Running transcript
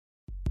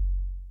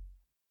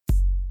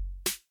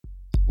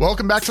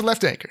Welcome back to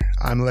Left Anchor.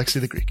 I'm Alexi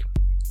the Greek.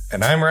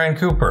 And I'm Ryan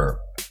Cooper.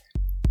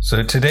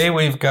 So today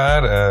we've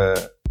got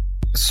a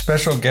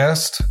special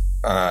guest,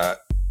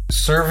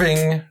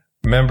 serving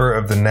member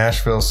of the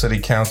Nashville City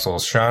Council,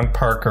 Sean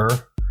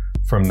Parker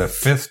from the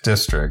 5th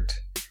District.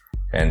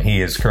 And he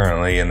is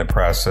currently in the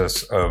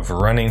process of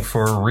running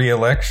for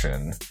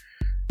re-election.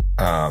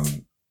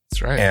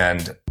 That's right.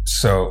 And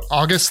so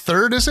August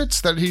 3rd, is it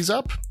that he's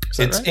up?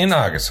 It's right? In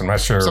August. I'm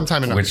not sure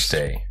sometime in which August.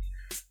 day.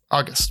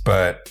 August.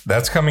 But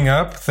that's coming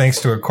up thanks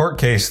to a court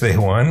case they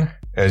won.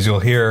 As you'll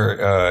hear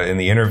in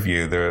the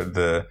interview,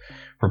 the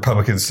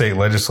Republican state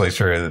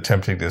legislature is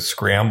attempting to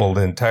scramble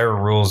the entire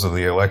rules of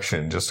the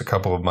election just a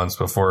couple of months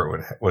before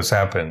it would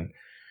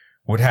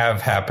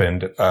have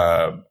happened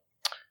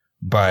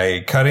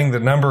by cutting the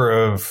number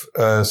of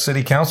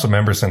city council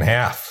members in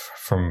half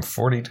from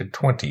 40 to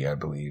 20, I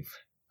believe.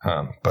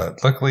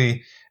 But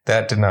luckily,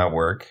 that did not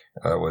work.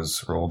 It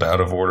was ruled out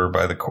of order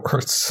by the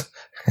courts.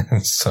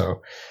 And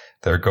so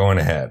they're going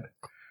ahead.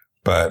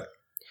 But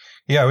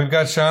yeah, we've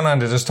got Sean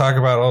on to just talk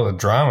about all the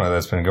drama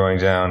that's been going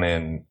down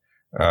in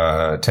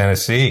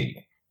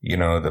Tennessee. You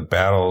know, the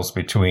battles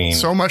between...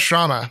 So much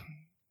drama.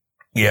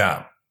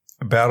 Yeah.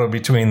 A battle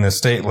between the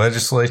state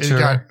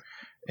legislature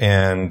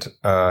and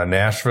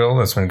Nashville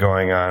that's been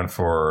going on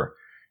for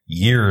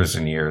years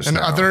and years and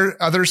now.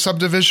 other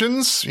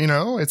subdivisions, you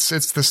know, it's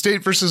the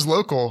state versus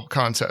local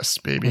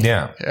contest, baby.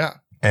 Yeah. Yeah.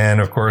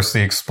 And of course,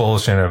 the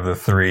expulsion of the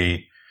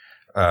 3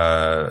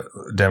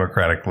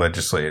 Democratic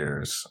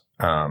legislators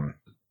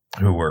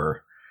who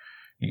were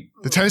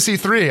the Tennessee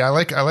 3. I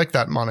like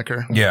that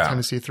moniker. Yeah.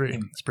 Tennessee 3.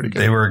 It's pretty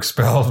good. They were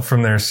expelled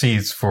from their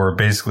seats for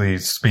basically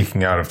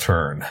speaking out of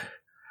turn.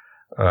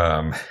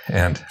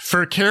 And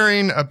for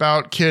caring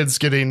about kids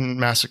getting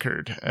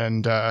massacred.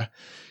 And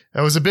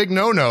that was a big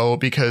no-no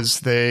because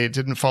they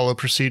didn't follow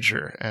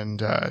procedure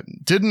and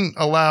didn't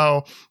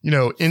allow,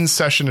 in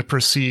session to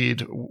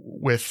proceed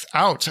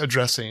without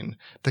addressing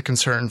the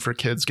concern for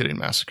kids getting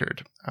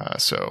massacred.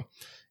 So,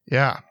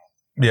 yeah.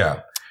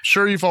 Yeah.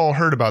 Sure, you've all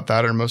heard about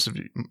that, or most of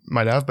you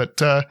might have, but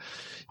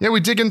we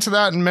dig into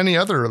that and many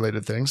other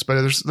related things.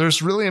 But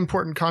there's really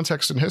important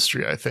context in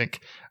history, I think,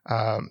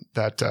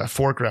 that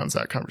foregrounds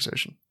that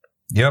conversation.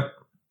 Yep.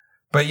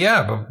 But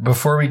yeah, but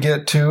before we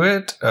get to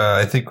it,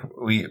 I think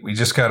we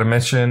just got to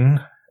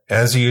mention,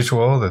 as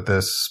usual, that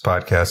this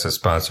podcast is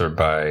sponsored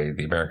by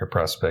the American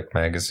Prospect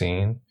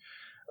magazine.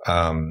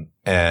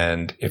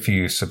 And if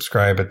you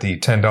subscribe at the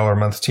 $10 a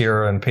month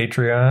tier on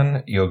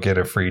Patreon, you'll get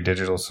a free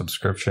digital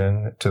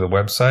subscription to the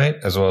website,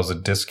 as well as a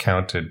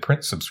discounted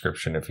print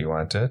subscription if you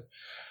want it.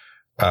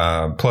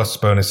 Plus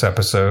bonus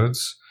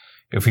episodes.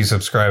 If you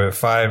subscribe at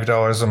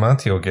 $5 a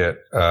month, you'll get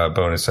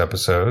bonus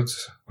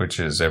episodes, which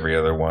is every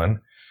other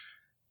one.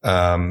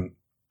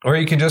 Or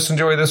you can just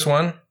enjoy this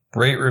one,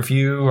 rate,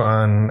 review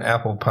on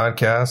Apple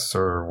Podcasts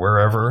or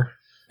wherever.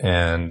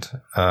 And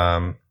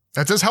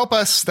that does help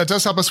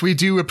us. We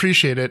do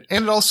appreciate it.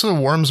 And it also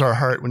warms our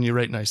heart when you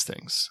write nice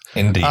things.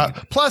 Indeed.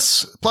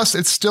 Plus,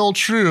 it's still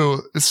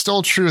true. It's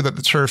still true that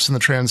the TERFs and the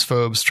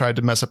transphobes tried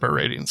to mess up our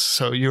ratings.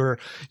 So you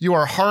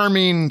are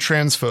harming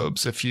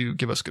transphobes if you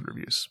give us good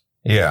reviews.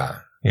 Yeah.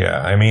 Yeah.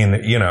 I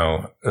mean,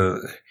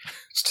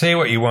 say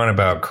what you want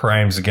about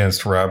crimes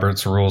against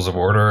Robert's Rules of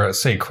Order.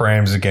 Say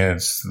crimes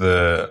against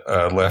the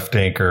Left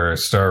Anchor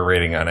star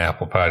rating on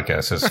Apple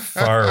Podcasts is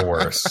far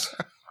worse.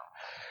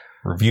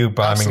 Review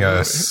bombing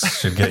us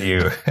should get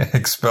you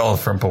expelled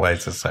from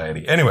polite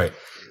society. Anyway,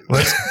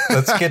 let's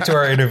get to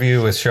our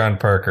interview with Sean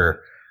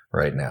Parker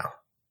right now.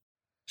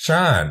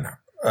 Sean,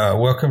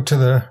 welcome to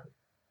the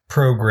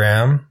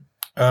program.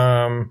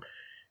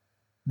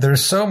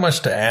 There's so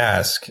much to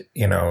ask,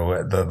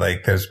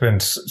 there's been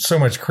so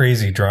much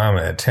crazy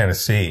drama in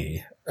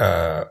Tennessee,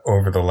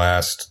 over the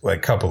last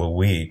couple of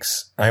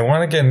weeks. I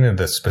want to get into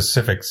the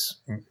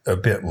specifics a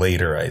bit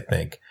later, I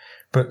think,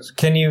 but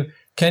can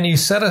you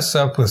set us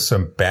up with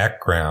some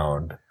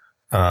background,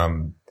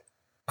 on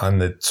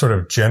the sort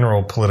of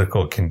general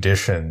political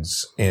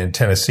conditions in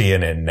Tennessee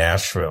and in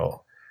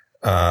Nashville?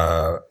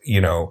 How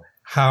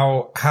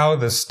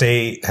the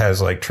state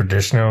has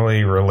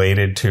traditionally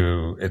related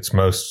to its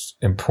most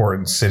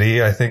important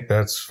city. I think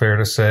that's fair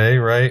to say,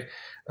 right?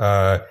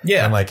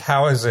 Yeah. And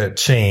how has it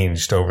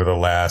changed over the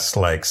last,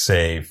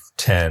 say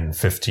 10,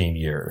 15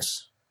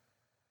 years?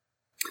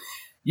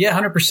 Yeah,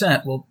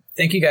 100%. Well,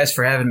 thank you guys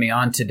for having me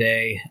on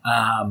today.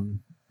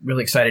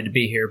 Really excited to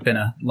be here. Been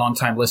a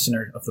longtime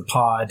listener of the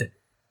pod.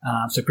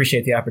 So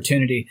appreciate the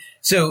opportunity.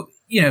 So,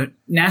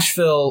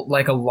 Nashville,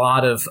 like a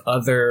lot of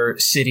other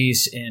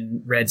cities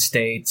in red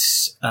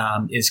states,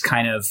 is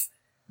kind of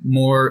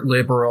more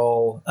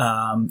liberal,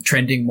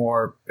 trending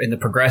more in the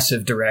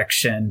progressive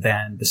direction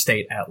than the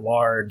state at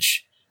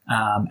large,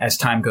 as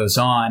time goes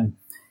on.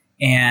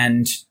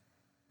 And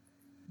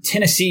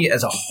Tennessee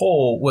as a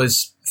whole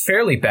was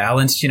fairly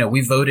balanced.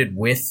 We voted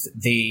with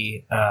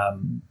the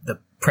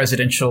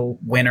presidential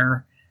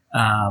winner,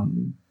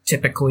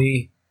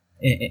 typically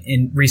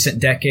in recent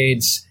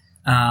decades.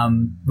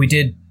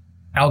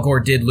 Al Gore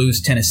did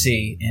lose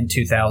Tennessee in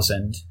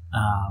 2000.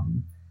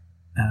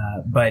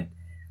 But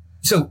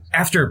So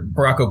after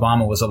Barack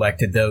Obama was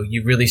elected, though,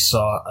 you really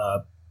saw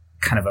a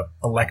kind of a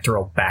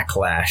electoral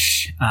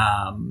backlash.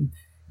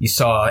 You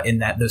saw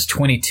in those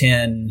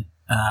 2010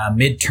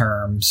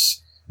 midterms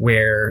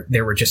where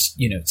there were just,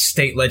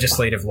 state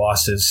legislative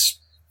losses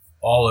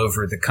all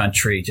over the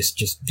country,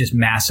 just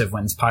massive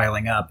ones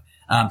piling up.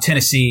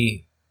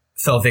 Tennessee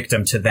fell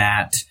victim to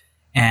that.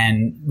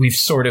 And we've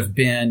sort of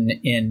been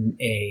in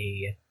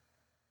a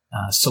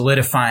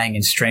solidifying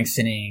and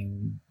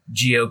strengthening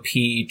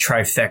GOP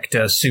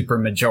trifecta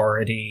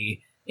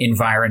supermajority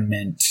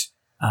environment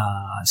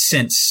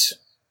since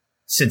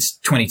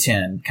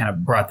 2010 kind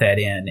of brought that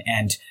in.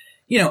 And,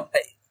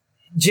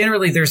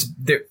 generally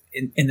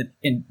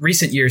in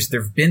recent years,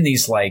 there have been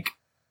these like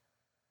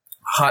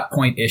hot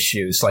point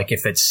issues. Like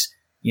if it's,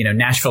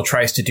 Nashville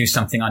tries to do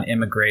something on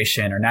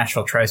immigration or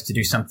Nashville tries to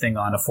do something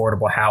on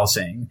affordable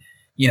housing,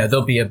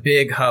 there'll be a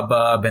big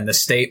hubbub and the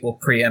state will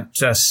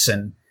preempt us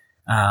and,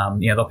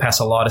 they'll pass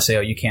a law to say,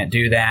 oh, you can't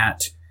do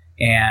that.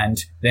 And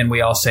then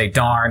we all say,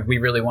 darn, we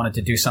really wanted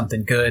to do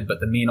something good, but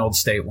the mean old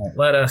state won't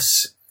let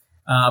us.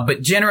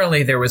 But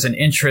generally there was an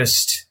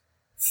interest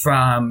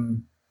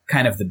from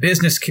kind of the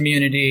business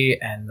community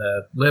and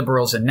the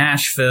liberals in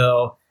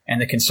Nashville and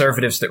the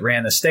conservatives that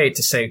ran the state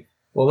to say,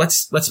 well,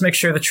 let's make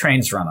sure the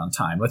trains run on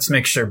time. Let's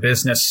make sure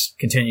business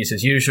continues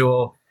as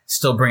usual,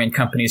 still bringing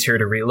companies here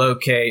to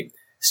relocate,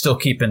 still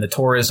keeping the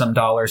tourism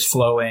dollars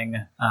flowing.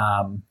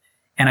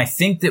 And I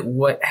think that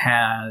what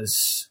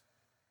has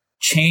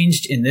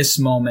changed in this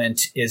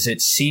moment is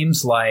it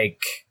seems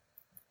like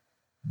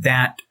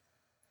that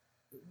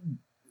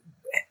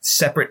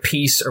separate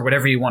piece or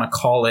whatever you want to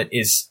call it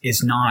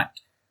is not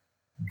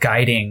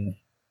guiding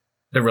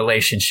the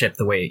relationship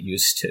the way it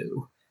used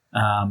to.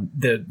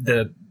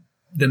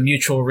 The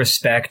mutual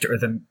respect or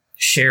the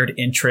shared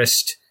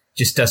interest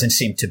just doesn't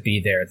seem to be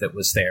there that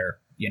was there,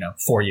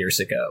 4 years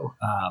ago.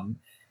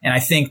 And I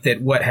think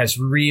that what has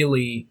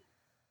really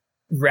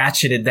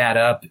ratcheted that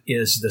up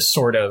is the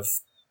sort of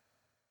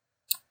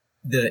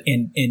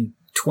in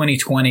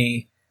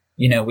 2020,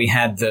 we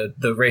had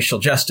the racial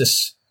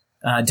justice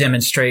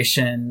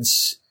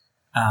demonstrations,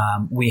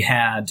 we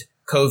had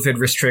COVID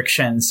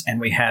restrictions, and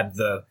we had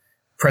the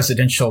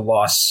presidential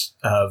loss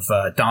of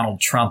Donald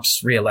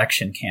Trump's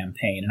reelection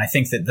campaign. And I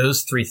think that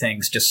those three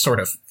things just sort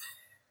of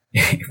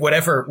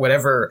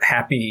whatever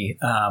happy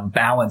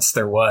balance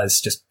there was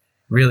just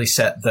really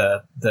set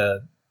the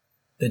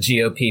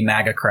GOP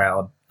MAGA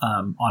crowd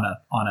on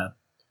a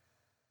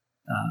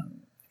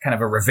kind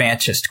of a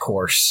revanchist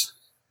course.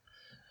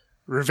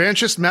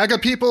 Revanchist MAGA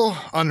people?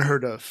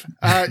 Unheard of.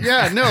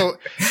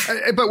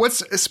 But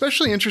what's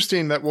especially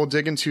interesting that we'll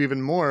dig into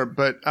even more,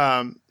 but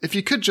if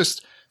you could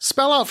just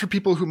spell out for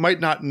people who might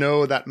not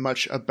know that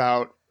much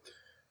about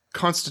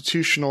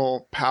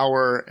constitutional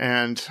power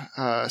and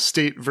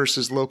state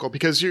versus local,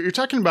 because you're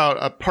talking about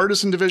a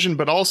partisan division,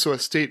 but also a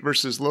state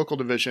versus local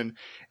division.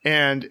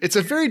 And it's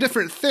a very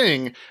different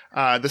thing,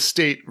 the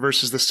state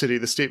versus the city,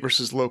 the state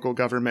versus local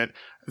government,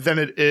 than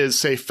it is,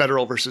 say,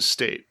 federal versus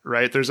state,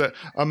 right? There's a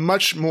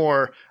much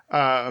more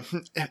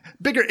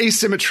bigger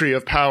asymmetry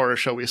of power,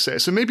 shall we say.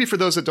 So maybe for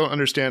those that don't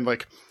understand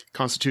like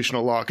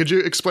constitutional law, could you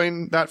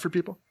explain that for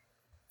people?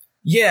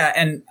 Yeah,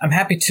 and I'm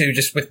happy to,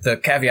 just with the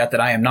caveat that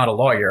I am not a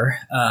lawyer.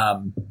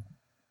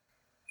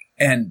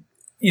 And,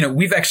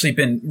 we've actually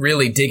been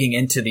really digging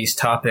into these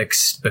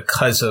topics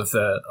because of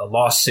a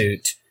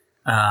lawsuit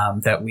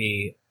that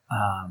we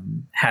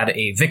had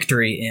a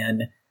victory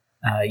in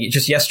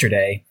just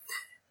yesterday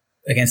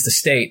against the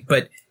state.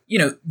 But,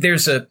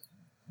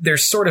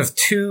 there's sort of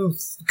two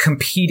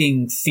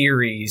competing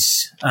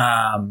theories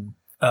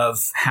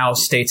of how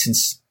states, and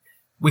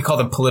we call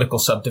them political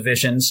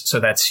subdivisions. So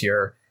that's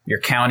your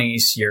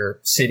counties,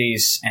 your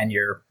cities, and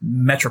your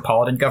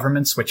metropolitan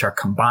governments, which are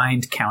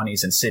combined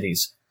counties and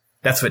cities.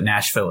 That's what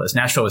Nashville is.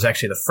 Nashville was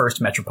actually the first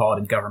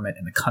metropolitan government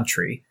in the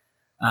country.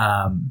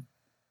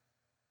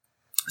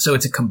 So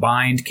it's a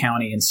combined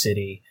county and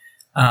city.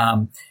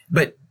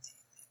 But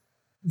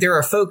there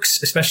are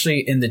folks, especially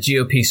in the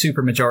GOP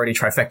supermajority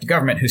trifecta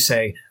government, who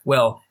say,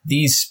 well,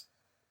 these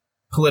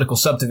political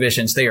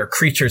subdivisions, they are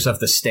creatures of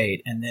the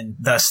state, and then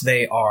thus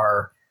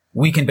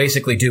we can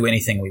basically do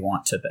anything we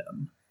want to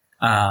them.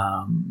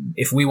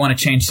 If we want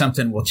to change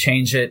something, we'll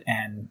change it.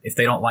 And if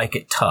they don't like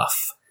it,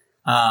 tough.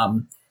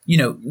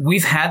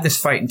 We've had this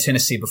fight in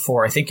Tennessee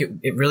before. I think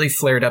it really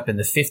flared up in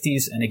the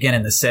 50s and again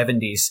in the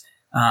 70s.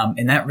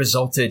 And that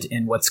resulted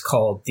in what's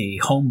called the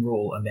Home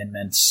Rule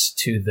Amendments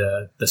to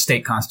the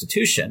state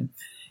constitution.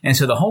 And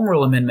so the Home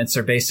Rule Amendments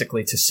are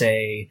basically to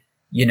say,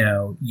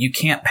 you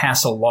can't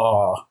pass a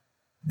law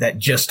that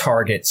just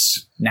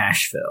targets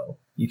Nashville.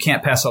 You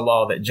can't pass a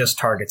law that just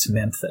targets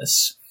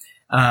Memphis.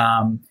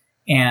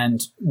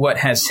 And what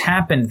has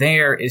happened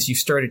there is you've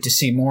started to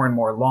see more and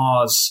more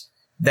laws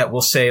that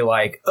will say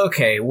like,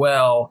 okay,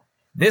 well,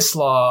 this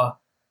law,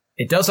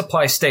 it does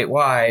apply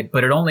statewide,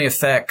 but it only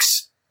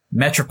affects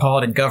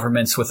metropolitan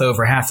governments with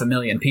over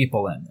 500,000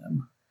 people in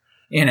them.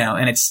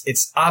 And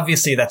it's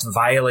obviously that's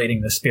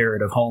violating the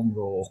spirit of home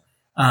rule.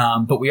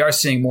 But we are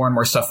seeing more and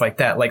more stuff like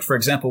that. Like, for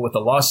example, with the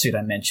lawsuit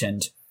I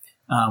mentioned,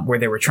 where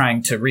they were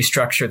trying to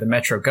restructure the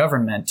metro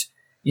government.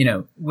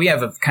 We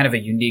have a kind of a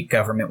unique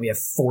government. We have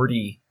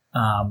 40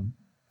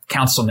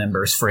 council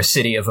members for a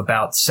city of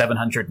about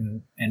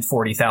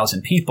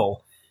 740,000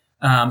 people.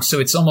 So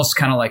it's almost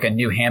kind of like a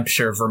New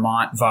Hampshire,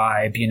 Vermont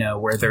vibe,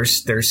 where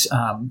there's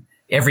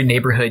every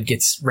neighborhood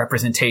gets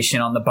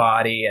representation on the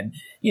body. And,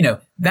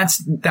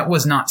 that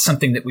was not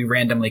something that we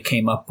randomly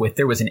came up with.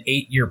 There was an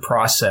 8-year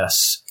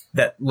process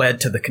that led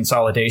to the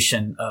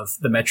consolidation of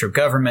the metro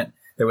government.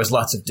 There was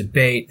lots of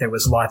debate. There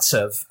was lots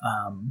of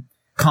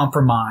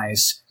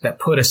compromise that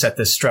put us at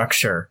this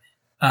structure,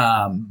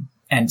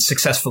 and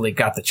successfully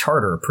got the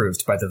charter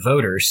approved by the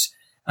voters.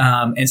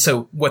 And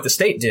so what the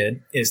state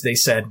did is they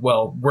said,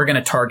 well, we're going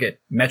to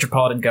target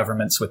metropolitan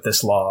governments with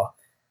this law,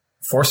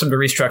 force them to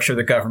restructure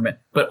the government,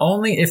 but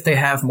only if they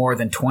have more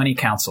than 20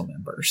 council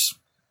members.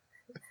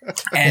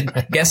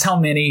 And guess how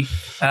many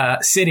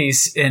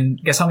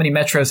guess how many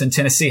metros in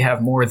Tennessee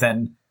have more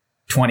than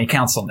 20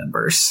 council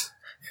members?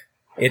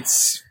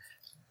 It's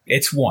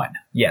one.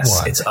 Yes,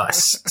 one. It's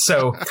us.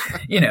 So,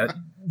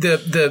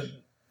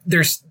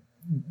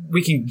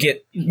 we can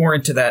get more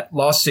into that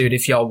lawsuit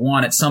if y'all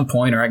want at some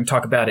point, or I can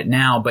talk about it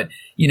now. But,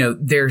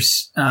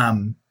 there's,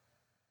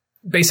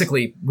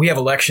 basically we have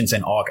elections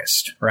in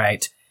August,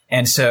 right?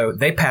 And so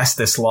they passed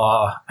this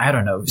law, I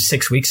don't know,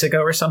 6 weeks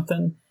ago or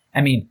something. I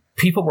mean,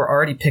 people were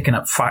already picking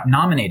up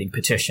nominating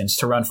petitions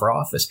to run for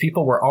office.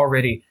 People were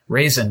already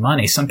raising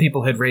money. Some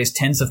people had raised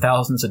tens of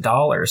thousands of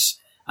dollars.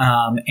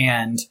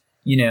 And,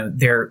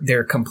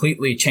 they're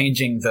completely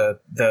changing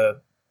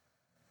the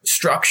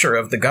structure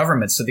of the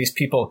government. So these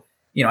people,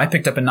 I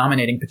picked up a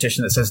nominating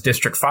petition that says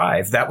District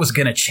 5. That was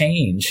going to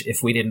change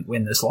if we didn't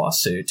win this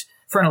lawsuit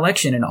for an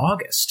election in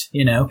August.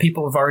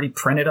 People have already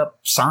printed up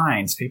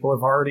signs. People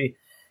have already,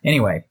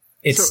 anyway.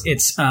 What's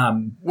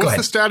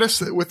the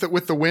status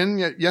with the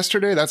win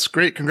yesterday? That's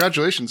great.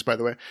 Congratulations, by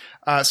the way.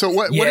 So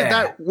what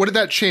did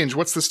that change?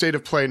 What's the state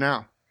of play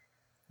now?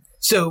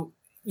 So,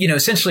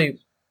 essentially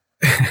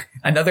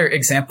another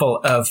example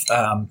of,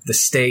 the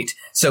state.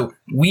 So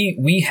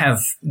we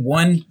have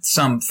won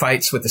some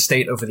fights with the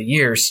state over the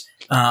years.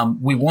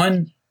 We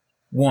won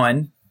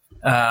one,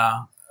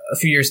 a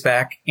few years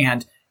back,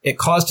 and it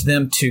caused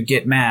them to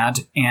get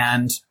mad,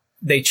 and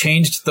they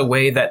changed the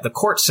way that the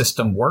court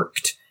system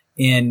worked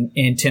in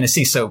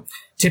Tennessee. So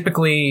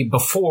typically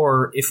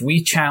before, if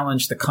we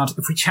challenged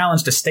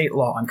a state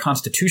law on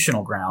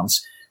constitutional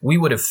grounds, we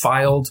would have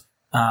filed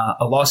a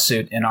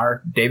lawsuit in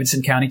our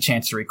Davidson County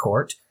Chancery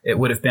Court. It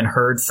would have been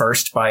heard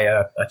first by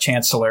a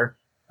chancellor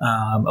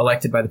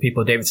elected by the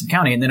people of Davidson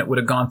County, and then it would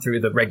have gone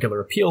through the regular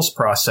appeals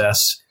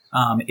process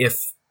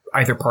if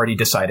either party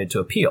decided to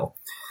appeal.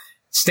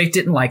 State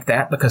didn't like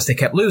that because they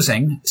kept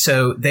losing,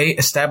 so they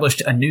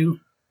established a new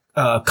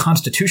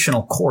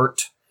constitutional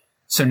court.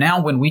 So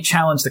now when we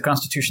challenge the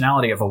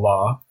constitutionality of a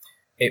law,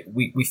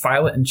 we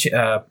file it in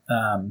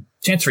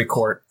Chancery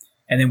Court,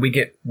 and then we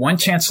get one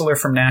chancellor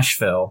from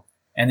Nashville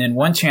and then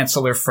one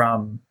chancellor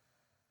from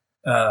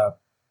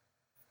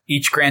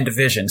each Grand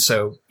Division.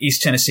 So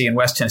East Tennessee and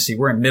West Tennessee.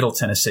 We're in Middle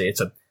Tennessee.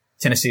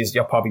 Tennessee, as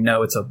y'all probably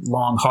know, it's a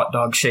long hot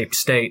dog shaped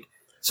state.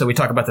 So we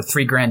talk about the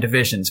 3 Grand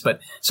Divisions. But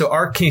so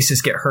our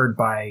cases get heard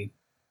by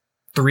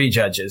 3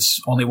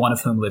 judges, only one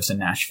of whom lives in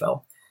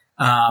Nashville.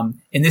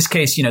 In this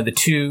case, the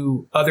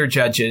 2 other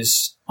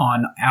judges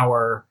on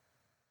our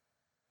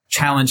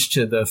challenge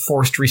to the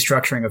forced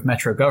restructuring of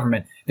metro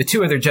government, the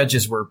 2 other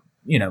judges were,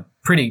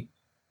 pretty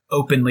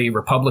openly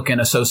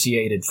Republican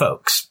associated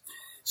folks.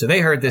 So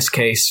they heard this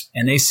case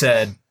and they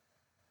said,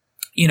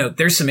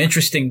 there's some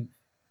interesting,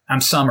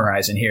 I'm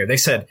summarizing here. They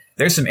said,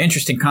 there's some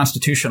interesting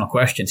constitutional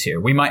questions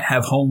here. We might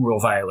have home rule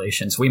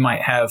violations. We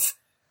might have,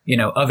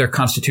 other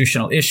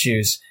constitutional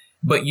issues,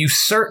 but you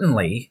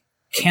certainly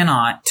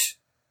cannot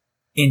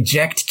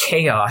inject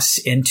chaos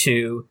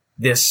into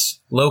this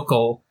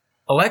local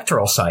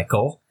electoral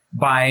cycle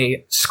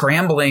by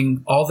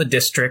scrambling all the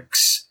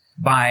districts,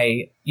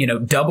 by,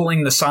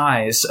 doubling the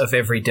size of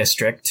every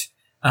district,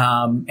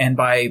 and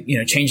by,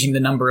 changing the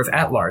number of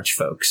at-large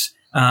folks.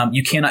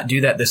 You cannot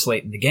do that this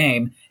late in the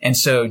game. And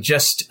so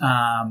just,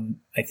 I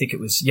think it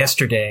was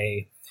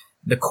yesterday,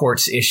 the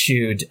courts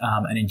issued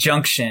an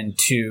injunction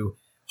to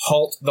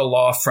halt the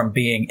law from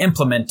being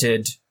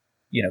implemented,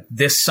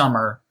 this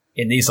summer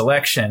in these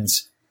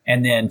elections,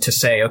 and then to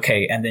say,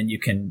 okay, and then you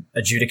can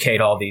adjudicate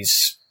all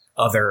these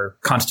other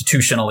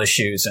constitutional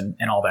issues and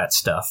all that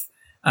stuff.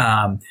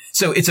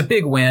 So it's a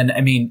big win.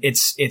 I mean,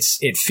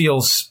 it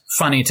feels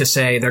funny to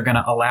say they're going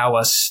to allow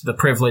us the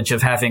privilege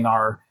of having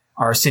our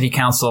city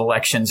council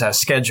elections as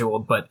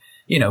scheduled, but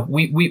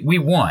we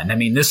won. I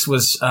mean, this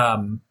was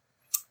of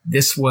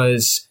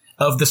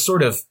the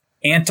sort of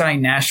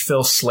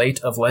anti-Nashville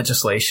slate of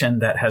legislation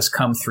that has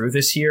come through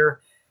this year.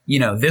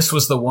 This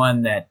was the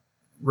one that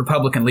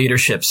Republican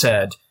leadership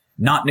said,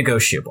 not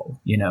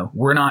negotiable.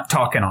 We're not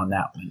talking on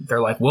that one.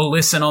 They're like, we'll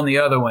listen on the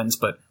other ones,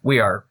 but we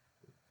are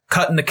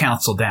cutting the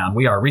council down.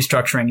 We are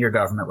restructuring your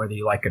government, whether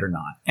you like it or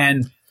not.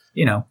 And,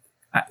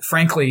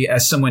 frankly,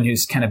 as someone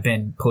who's kind of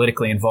been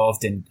politically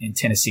involved in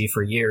Tennessee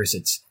for years,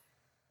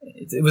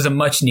 it was a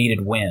much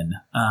needed win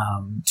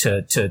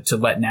to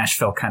let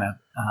Nashville kind of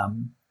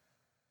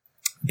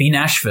be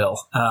Nashville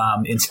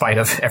in spite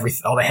of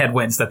all the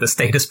headwinds that the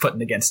state is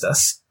putting against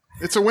us.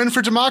 It's a win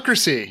for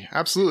democracy.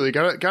 Absolutely.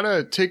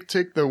 Gotta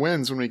take the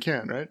wins when we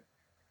can, right?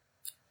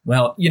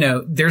 Well,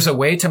 there's a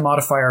way to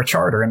modify our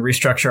charter and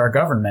restructure our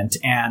government,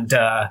 and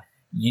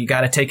you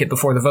got to take it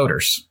before the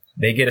voters.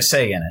 They get a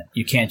say in it.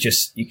 You can't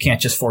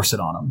just force it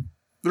on them.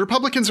 The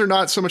Republicans are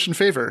not so much in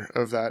favor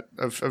of that,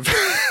 of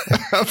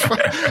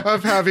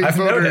having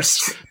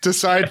voters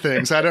decide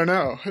things. I don't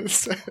know.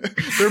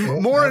 They're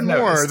more and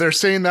more. They're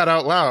saying that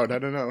out loud. I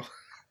don't know.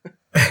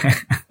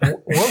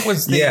 What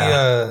was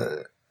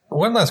the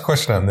one last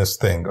question on this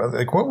thing?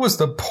 Like, what was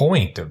the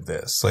point of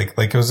this? Like,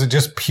 was it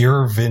just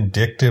pure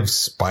vindictive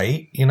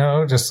spite?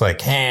 Just like,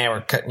 hey,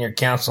 we're cutting your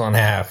council in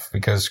half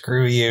because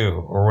screw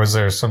you, or was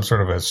there some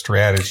sort of a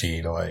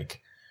strategy to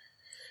like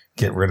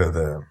get rid of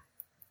the?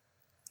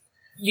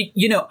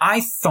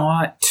 I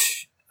thought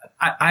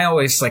I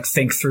always like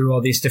think through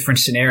all these different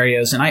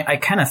scenarios, and I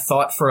kind of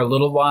thought for a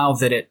little while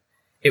that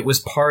it was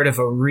part of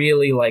a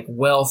really like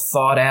well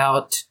thought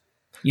out,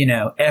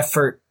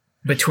 effort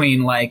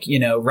between like,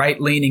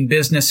 right-leaning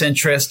business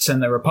interests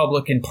and the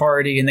Republican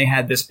Party, and they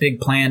had this big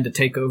plan to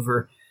take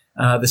over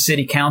the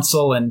city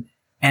council, and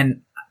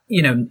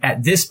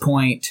at this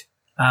point,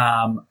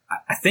 I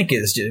think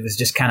it was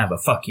just kind of a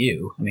fuck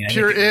you. I mean,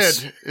 pure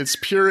id. It's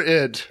pure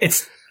id.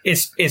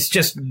 It's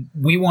just,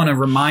 we want to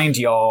remind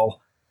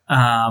y'all,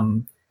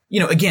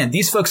 again,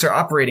 these folks are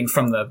operating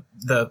from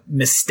the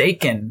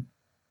mistaken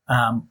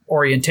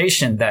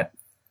orientation that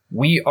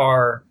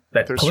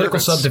they're political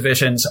servants.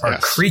 Subdivisions are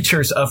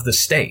creatures of the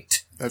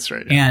state. That's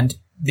right. Yeah. And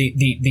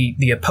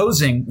the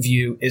opposing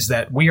view is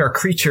that we are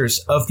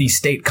creatures of the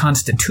state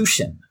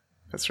constitution.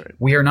 That's right.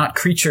 We are not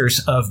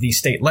creatures of the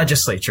state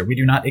legislature. We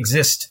do not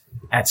exist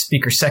at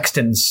Speaker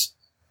Sexton's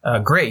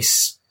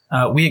grace.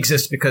 We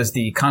exist because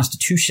the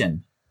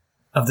Constitution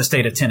of the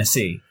state of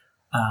Tennessee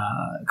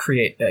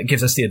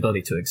gives us the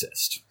ability to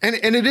exist. And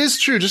it is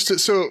true.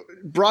 So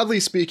broadly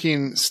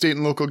speaking, state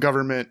and local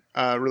government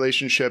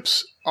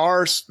relationships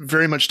are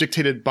very much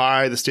dictated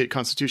by the state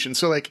constitution.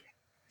 So like,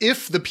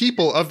 if the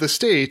people of the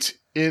state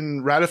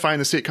in ratifying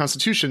the state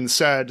constitution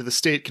said the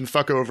state can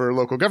fuck over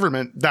local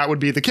government, that would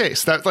be the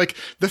case. That like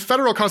the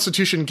federal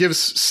constitution gives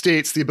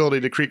states the ability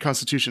to create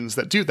constitutions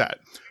that do that.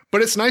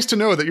 But it's nice to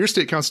know that your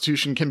state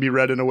constitution can be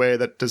read in a way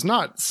that does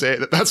not say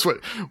that that's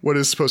what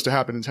is supposed to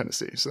happen in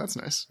Tennessee. So that's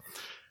nice.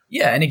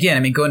 Yeah. And again, I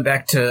mean, going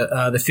back to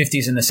the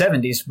 50s and the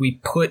 70s, we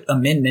put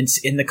amendments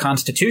in the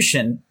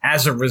Constitution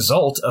as a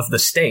result of the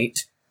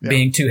state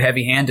being too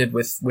heavy-handed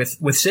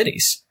with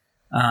cities.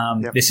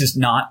 This is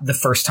not the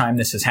first time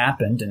this has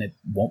happened, and it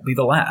won't be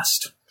the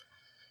last.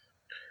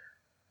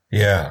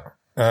 Yeah.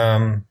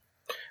 But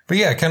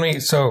yeah, can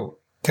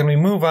we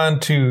move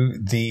on to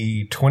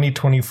the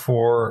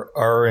 2024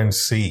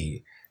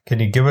 RNC? Can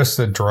you give us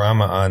the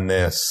drama on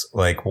this?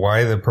 Like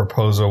why the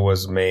proposal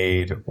was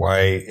made, why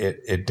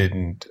it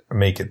didn't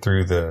make it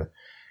through the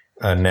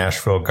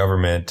Nashville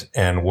government,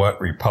 and what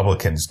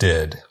Republicans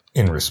did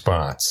in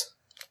response?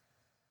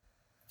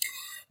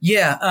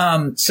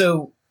 Yeah.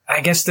 So I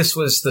guess this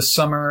was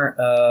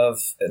the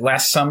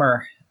last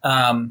summer.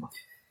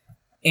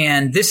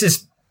 And this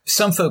is,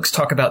 some folks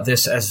talk about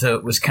this as though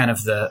it was kind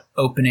of the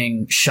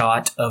opening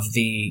shot of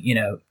the,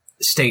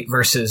 state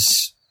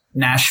versus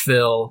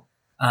Nashville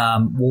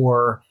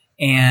war.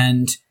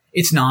 And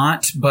it's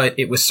not, but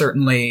it was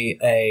certainly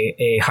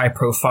a high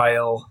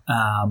profile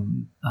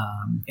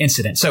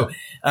incident. So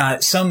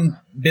some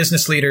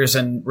business leaders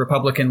and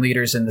Republican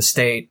leaders in the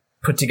state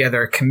put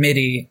together a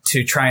committee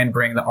to try and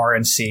bring the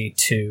RNC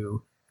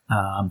to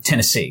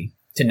Tennessee,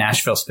 to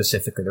Nashville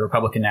specifically, the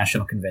Republican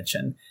National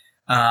Convention.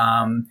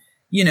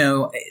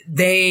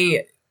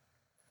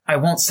 I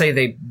won't say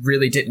they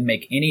really didn't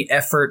make any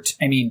effort.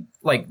 I mean,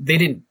 like they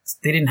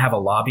didn't have a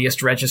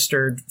lobbyist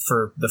registered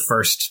for the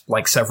first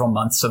like several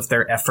months of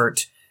their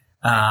effort.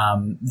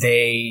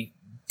 They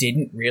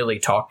didn't really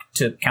talk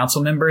to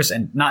council members,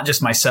 and not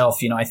just myself.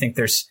 I think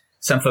there's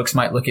some folks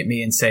might look at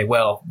me and say,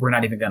 well, we're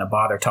not even going to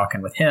bother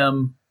talking with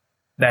him.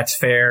 That's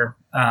fair.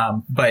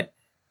 But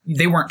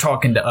they weren't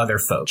talking to other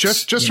folks.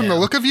 Just from the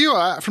look of you,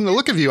 I would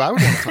want to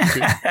talk to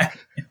you.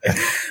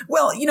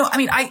 Well, I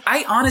mean,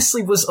 I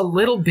honestly was a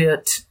little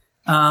bit,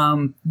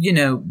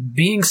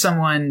 being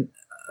someone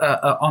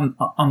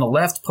on the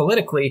left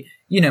politically,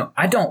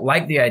 I don't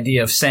like the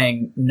idea of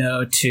saying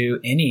no to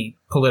any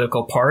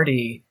political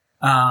party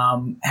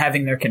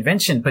having their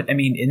convention. But I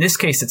mean, in this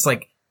case, it's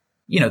like,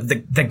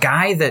 the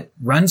guy that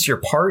runs your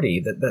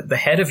party, the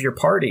head of your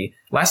party,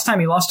 last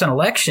time he lost an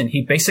election,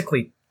 he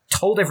basically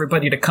told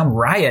everybody to come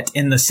riot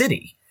in the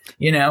city.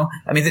 I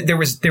mean, there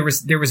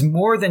was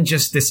more than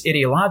just this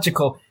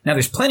ideological. Now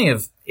there's plenty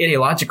of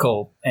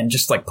ideological and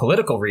just like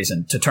political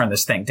reason to turn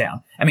this thing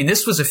down. I mean,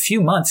 this was a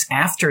few months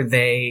after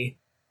they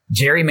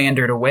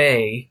gerrymandered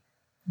away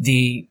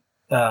the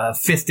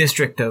 5th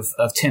district of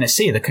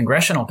Tennessee, the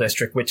congressional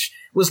district, which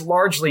was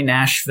largely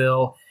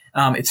Nashville.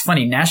 It's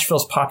funny,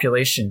 Nashville's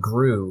population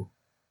grew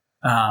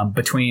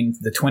between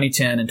the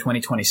 2010 and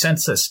 2020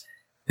 census,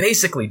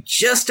 basically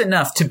just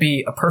enough to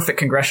be a perfect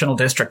congressional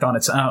district on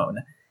its own.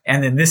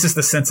 And then this is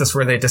the census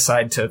where they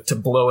decide to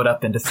blow it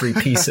up into three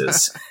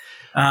pieces.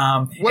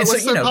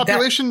 What's the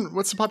population?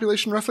 What's the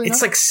population roughly?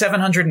 It's like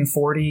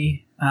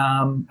 740,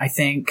 I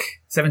think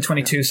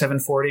 722,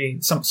 740,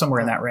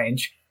 somewhere in that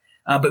range.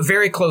 But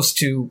very close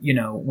to,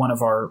 one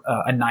of our,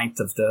 a ninth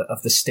of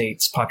the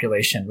state's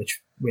population,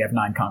 which we have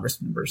 9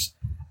 Congress members.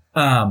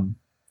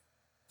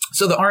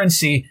 So the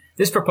RNC,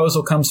 this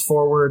proposal comes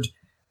forward.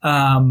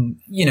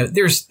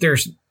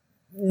 There's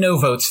no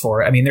votes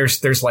for it. I mean,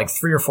 there's like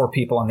 3 or 4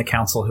 people on the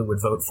council who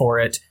would vote for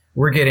it.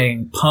 We're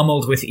getting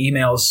pummeled with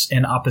emails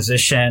in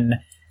opposition.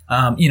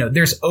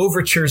 There's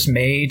overtures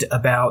made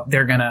about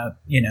they're going to,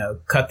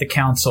 cut the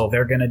council.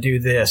 They're going to do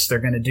this. They're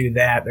going to do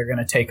that. They're going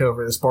to take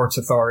over the sports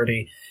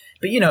authority.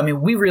 But,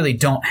 we really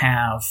don't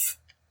have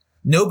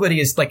 – nobody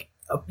is like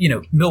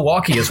 –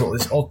 Milwaukee is what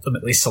was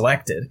ultimately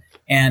selected.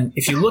 And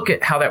if you look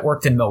at how that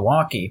worked in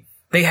Milwaukee,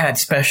 they had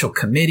special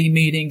committee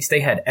meetings.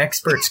 They had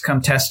experts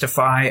come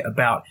testify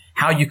about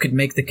how you could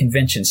make the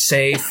convention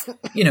safe.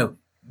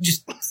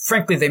 Just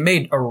frankly, they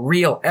made a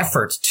real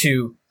effort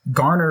to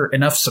garner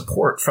enough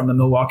support from the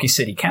Milwaukee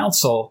City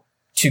Council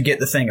to get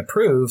the thing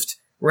approved.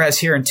 Whereas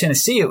here in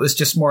Tennessee, it was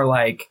just more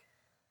like,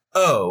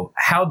 oh,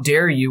 how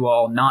dare you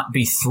all not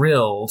be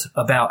thrilled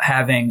about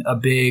having a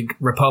big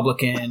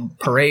Republican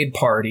parade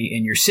party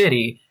in your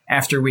city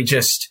after we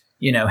just,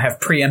 have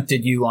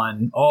preempted you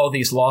on all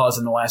these laws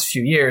in the last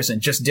few years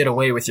and just did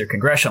away with your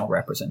congressional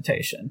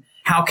representation.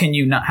 How can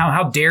you not,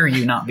 how dare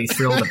you not be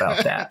thrilled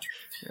about that?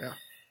 Yeah.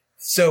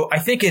 So I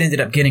think it ended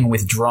up getting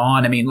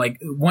withdrawn. I mean, like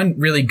one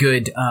really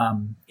good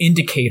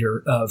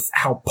indicator of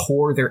how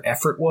poor their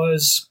effort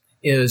was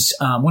is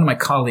one of my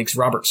colleagues,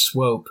 Robert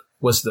Swope,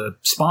 was the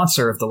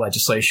sponsor of the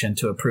legislation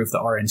to approve the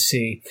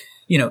RNC.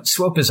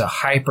 Swope is a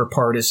hyper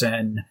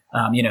partisan.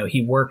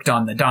 He worked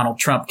on the Donald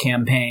Trump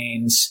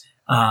campaigns.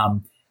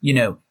 I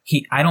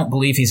don't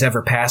believe he's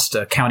ever passed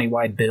a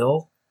countywide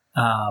bill.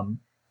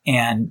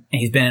 And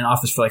he's been in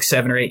office for like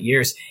 7 or 8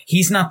 years.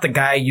 He's not the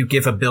guy you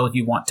give a bill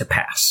you want to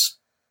pass,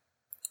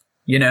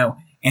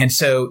 and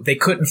so they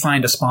couldn't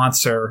find a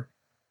sponsor.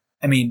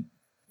 I mean,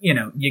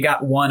 you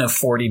got one of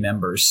 40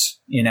 members,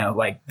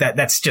 like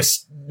that's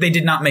just, they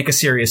did not make a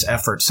serious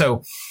effort.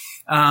 So,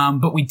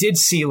 but we did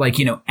see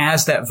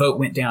as that vote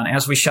went down,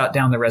 as we shot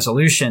down the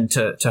resolution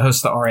to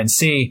host the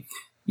RNC,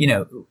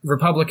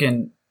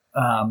 Republican,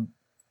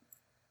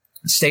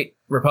 state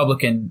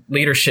Republican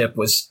leadership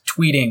was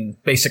tweeting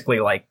basically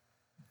like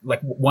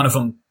one of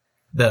them,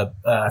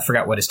 I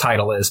forgot what his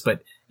title is,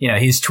 but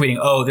he's tweeting,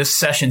 oh, this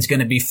session's going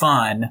to be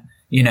fun,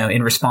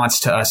 in response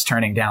to us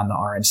turning down the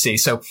RNC.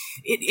 So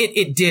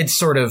it did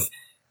sort of,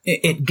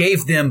 it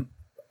gave them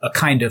a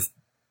kind of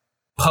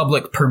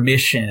public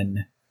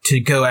permission to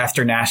go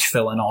after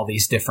Nashville in all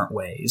these different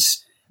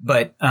ways.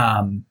 But,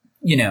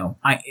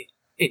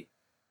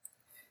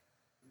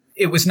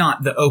 it was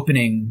not the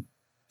opening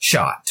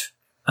shot.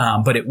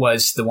 But it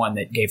was the one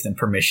that gave them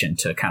permission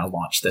to kind of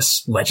launch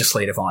this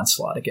legislative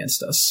onslaught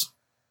against us.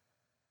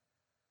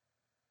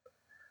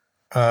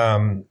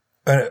 Can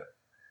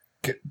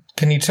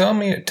you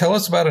tell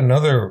us about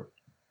another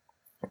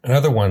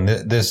one?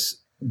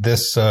 This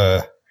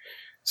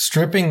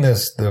stripping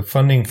the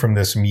funding from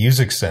this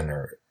music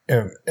center.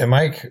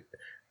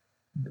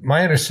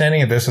 My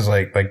understanding of this is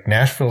like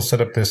Nashville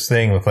set up this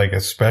thing with like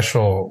a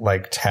special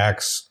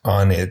tax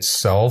on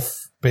itself,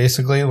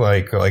 basically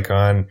like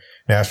on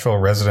Nashville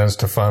residents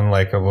to fund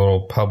like a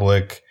little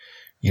public,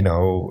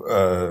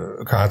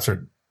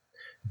 concert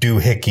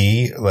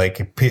doohickey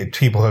like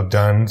people have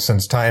done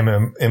since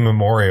time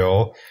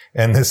immemorial.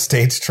 And the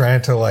state's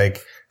trying to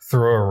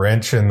throw a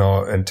wrench in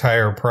the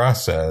entire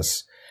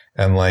process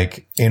and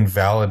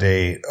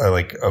invalidate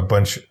a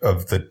bunch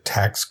of the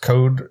tax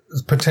code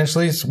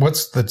potentially.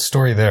 What's the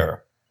story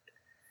there?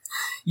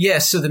 Yeah.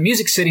 So the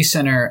Music City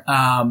Center,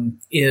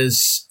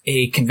 is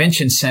a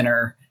convention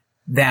center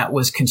that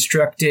was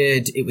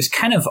constructed. It was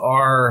kind of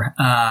our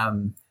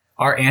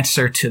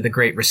answer to the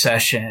Great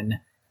Recession.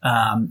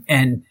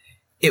 And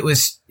it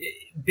was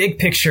big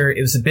picture.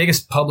 It was the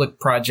biggest public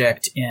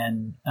project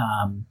in,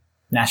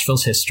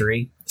 Nashville's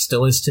history,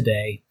 still is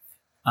today.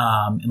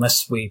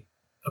 Unless we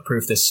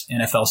approve this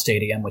NFL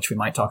stadium, which we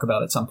might talk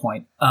about at some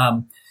point.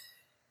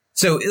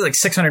 So it was like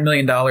 $600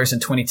 million in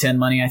 2010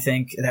 money, I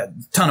think, a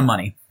ton of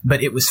money,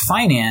 but it was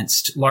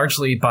financed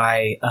largely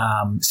by,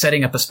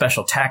 setting up a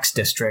special tax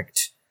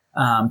district,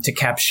 to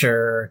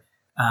capture,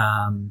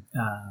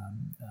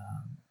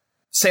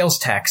 sales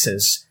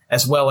taxes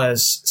as well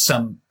as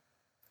some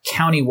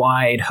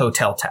countywide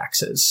hotel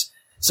taxes.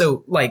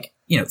 So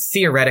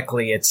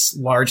theoretically it's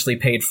largely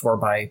paid for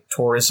by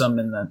tourism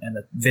and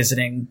the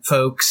visiting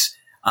folks.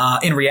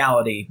 In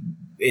reality,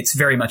 it's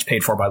very much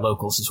paid for by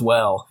locals as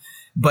well.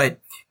 But,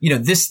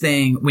 this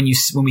thing, when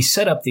we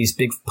set up these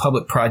big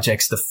public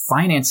projects, the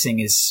financing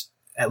is,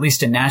 at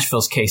least in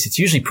Nashville's case, it's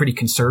usually pretty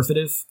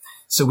conservative.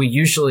 So we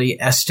usually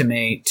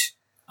estimate,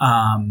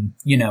 On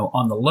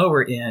the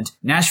lower end,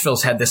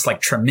 Nashville's had this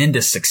like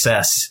tremendous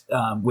success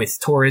with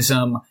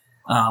tourism.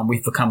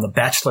 We've become the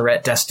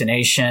bachelorette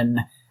destination.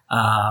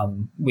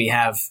 We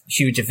have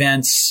huge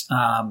events.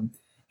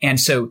 And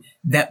so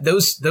that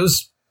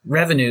those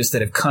revenues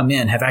that have come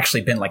in have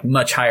actually been like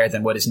much higher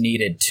than what is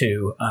needed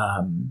to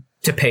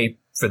pay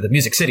for the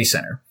Music City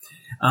Center.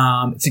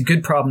 It's a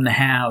good problem to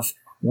have.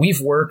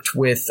 We've worked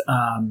with,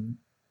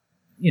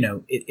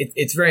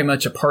 it's very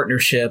much a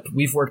partnership.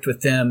 We've worked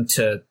with them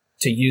to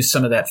use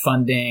some of that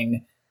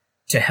funding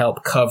to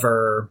help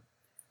cover,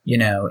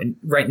 and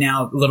right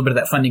now a little bit of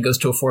that funding goes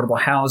to affordable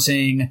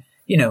housing.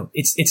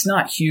 It's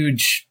not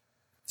huge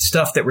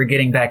stuff that we're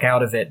getting back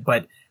out of it,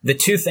 but the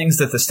two things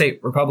that the state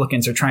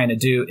Republicans are trying to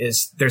do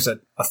is there's an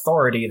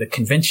authority, the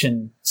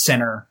Convention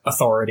Center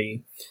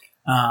Authority.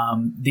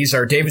 These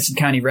are Davidson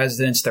County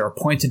residents. They're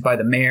appointed by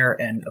the mayor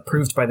and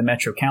approved by the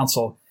Metro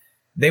Council.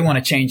 They want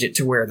to change it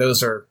to where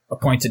those are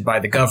appointed by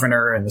the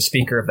governor and the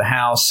Speaker of the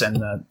House and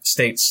the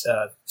state's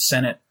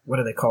Senate. What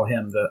do they call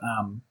him? The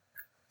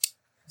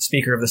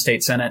Speaker of the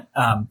State Senate.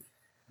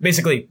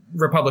 Basically,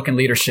 Republican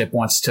leadership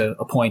wants to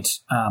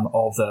appoint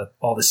all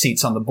the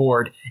seats on the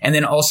board, and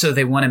then also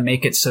they want to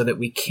make it so that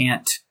we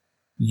can't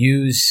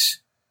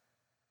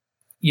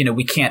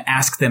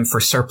ask them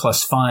for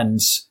surplus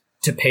funds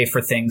to pay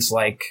for things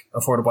like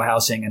affordable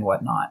housing and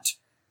whatnot.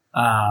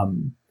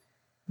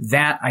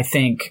 That I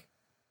think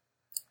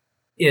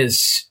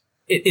it's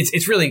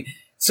really,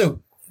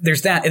 so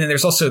there's that. And then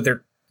there's also,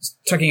 they're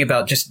talking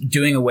about just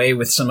doing away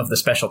with some of the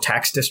special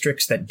tax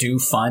districts that do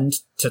fund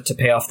to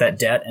pay off that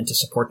debt and to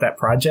support that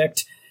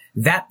project.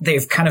 That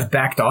they've kind of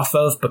backed off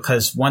of,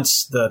 because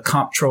once the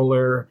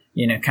comptroller,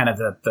 kind of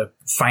the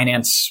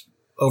finance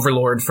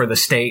overlord for the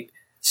state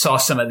saw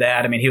some of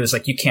that, I mean, he was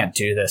like, you can't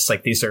do this.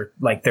 Like, these are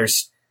like,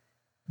 there's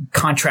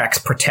contracts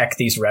protect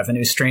these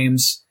revenue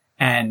streams.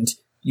 And,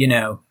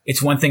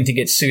 it's one thing to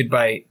get sued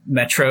by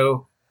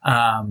Metro.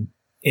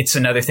 It's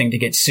another thing to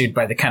get sued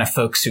by the kind of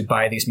folks who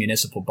buy these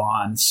municipal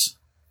bonds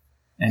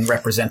and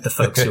represent the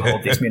folks who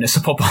hold these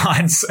municipal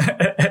bonds.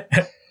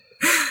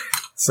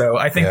 So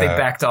I think they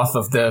backed off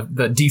of the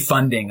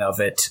defunding of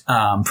it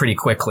pretty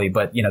quickly,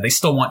 but they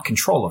still want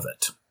control of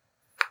it.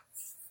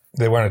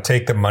 They want to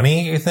take the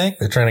money, you think?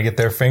 They're trying to get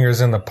their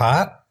fingers in the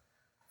pot?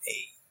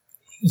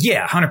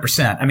 Yeah,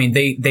 100%. I mean,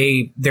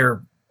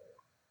 they're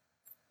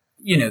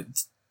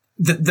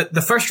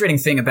the frustrating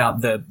thing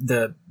about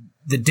the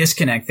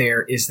disconnect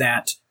there is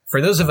that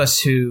for those of us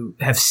who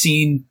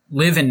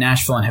live in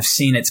Nashville and have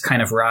seen its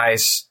kind of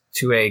rise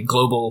to a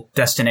global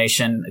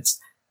destination,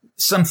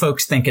 some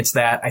folks think it's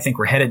that. I think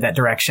we're headed that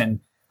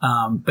direction.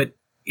 But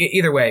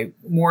either way,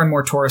 more and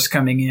more tourists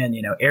coming in,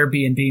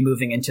 Airbnb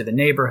moving into the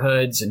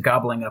neighborhoods and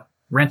gobbling up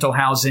rental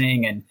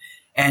housing.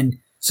 And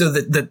so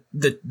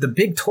the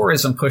big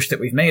tourism push that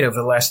we've made over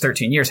the last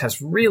 13 years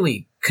has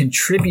really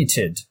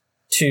contributed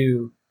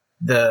to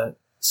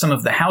some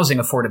of the housing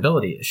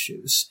affordability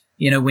issues.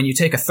 When you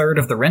take a third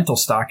of the rental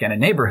stock in a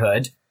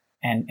neighborhood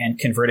and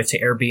convert it to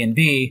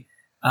Airbnb,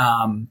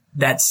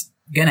 that's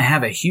going to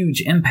have a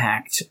huge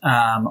impact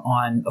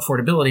on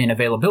affordability and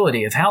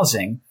availability of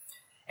housing.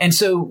 And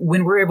so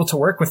when we're able to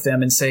work with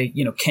them and say,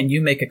 can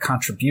you make a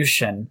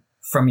contribution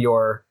from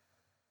your,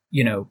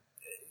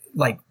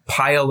 like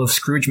pile of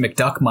Scrooge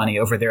McDuck money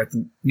over there at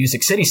the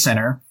Music City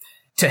Center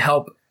to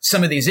help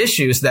some of these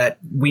issues that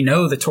we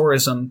know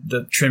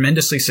the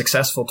tremendously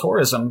successful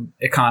tourism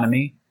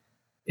economy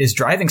is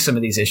driving some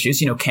of these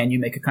issues. Can you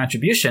make a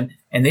contribution?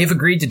 And they've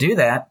agreed to do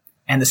that.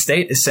 And the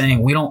state is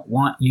saying, we don't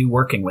want you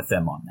working with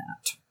them on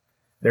that.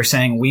 They're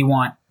saying, we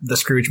want the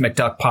Scrooge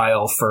McDuck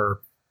pile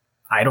for,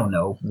 I don't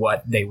know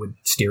what they would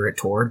steer it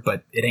toward,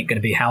 but it ain't going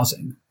to be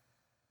housing.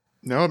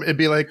 No, it'd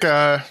be like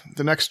the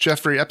next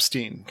Jeffrey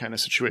Epstein kind of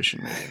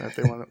situation, maybe, that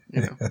they want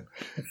to,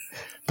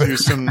 do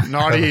some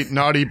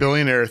naughty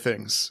billionaire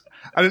things.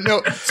 I don't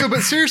know. So,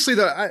 but seriously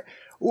though,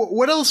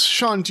 what else,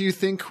 Sean, do you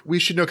think we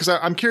should know? Because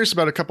I'm curious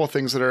about a couple of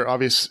things that are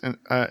obvious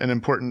and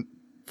important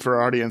for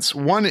our audience.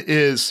 One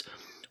is,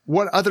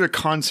 what other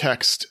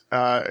context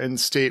in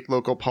state,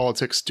 local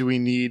politics do we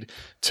need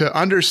to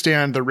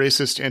understand the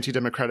racist,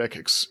 anti-democratic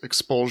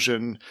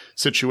expulsion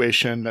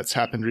situation that's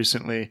happened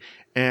recently?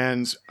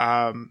 And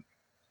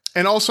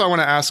also I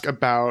want to ask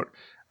about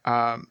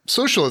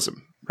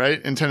socialism,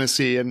 right, in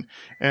Tennessee. And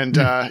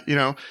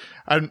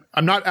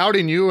I'm not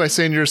outing you by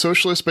saying you're a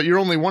socialist, but you're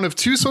only one of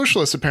two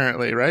socialists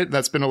apparently, right?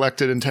 That's been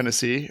elected in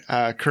Tennessee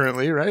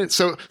currently, right?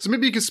 So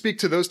maybe you could speak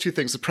to those two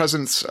things: the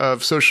presence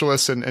of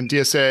socialists and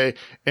DSA,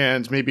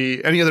 and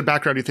maybe any other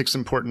background you think is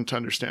important to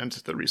understand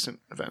the recent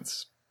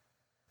events.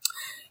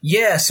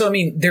 Yeah. So, I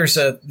mean, there's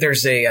a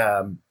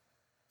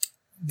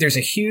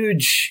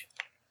huge,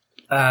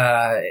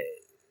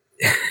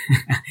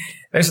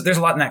 there's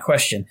a lot in that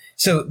question.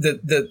 So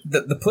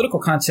the political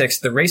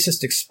context, the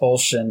racist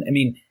expulsion, I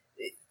mean,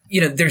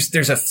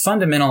 there's a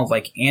fundamental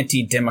like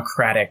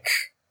anti-democratic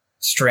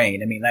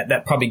strain. I mean,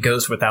 that probably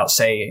goes without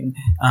saying,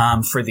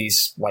 for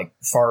these like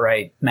far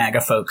right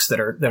MAGA folks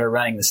that are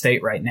running the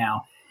state right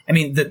now. I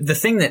mean, the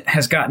thing that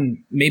has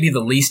gotten maybe the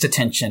least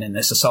attention in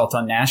this assault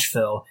on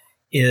Nashville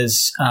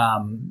is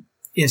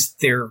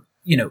they're,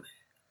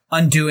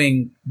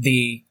 undoing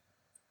the,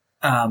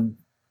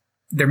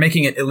 they're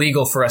making it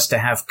illegal for us to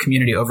have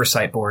community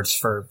oversight boards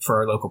for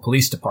our local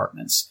police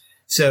departments.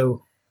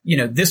 So,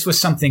 this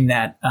was something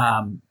that,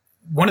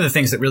 one of the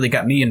things that really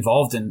got me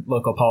involved in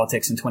local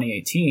politics in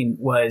 2018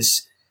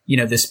 was,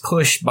 this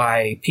push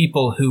by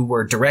people who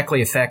were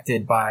directly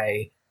affected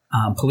by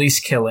police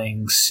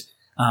killings,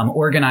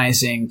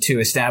 organizing to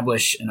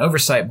establish an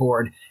oversight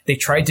board. They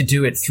tried to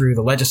do it through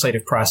the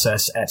legislative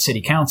process at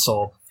city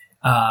council.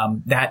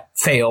 That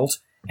failed.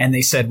 And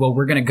they said, well,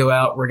 we're going to go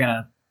out, we're going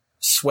to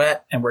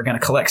sweat, and we're going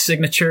to collect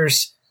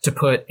signatures to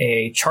put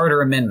a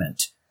charter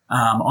amendment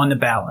on the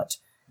ballot.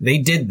 They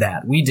did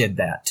that. We did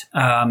that.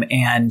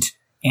 And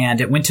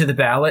it went to the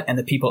ballot, and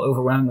the people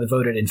overwhelmingly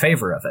voted in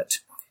favor of it.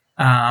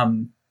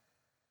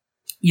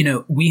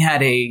 We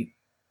had a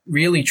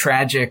really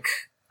tragic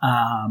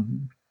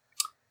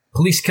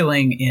police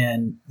killing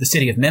in the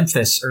city of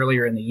Memphis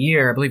earlier in the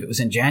year. I believe it was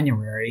in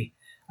January.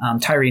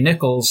 Tyree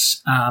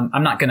Nichols.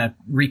 I'm not going to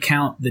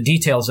recount the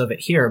details of it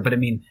here, but I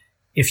mean,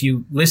 if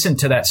you listen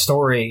to that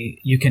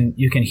story, you can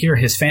hear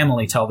his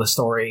family tell the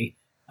story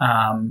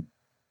on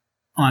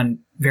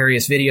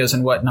various videos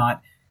and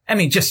whatnot. I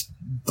mean, just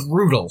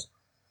brutal,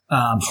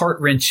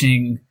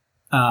 heart-wrenching,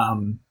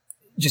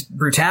 just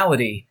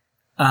brutality.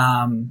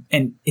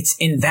 And it's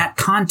in that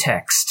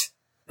context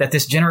that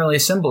this General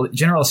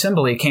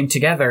Assembly came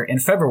together in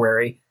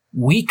February,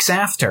 weeks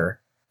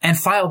after, and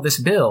filed this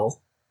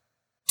bill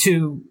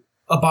to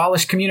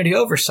abolish community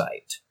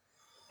oversight.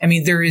 I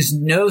mean, there is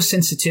no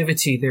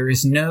sensitivity. There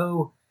is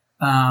no,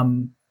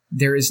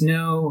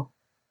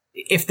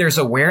 if there's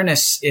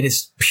awareness, it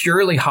is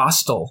purely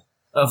hostile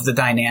of the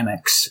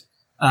dynamics.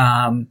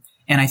 And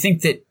I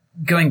think that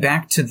going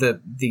back to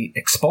the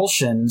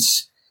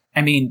expulsions,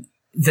 I mean,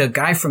 the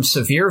guy from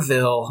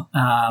Sevierville,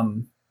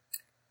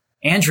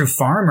 Andrew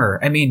Farmer,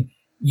 I mean,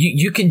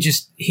 you can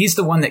just, he's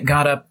the one that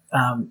got up,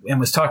 and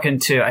was talking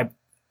to,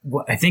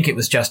 I think it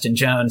was Justin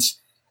Jones,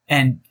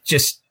 and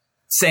just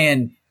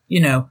saying,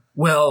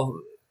 well,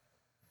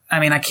 I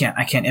mean, I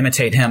can't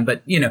imitate him,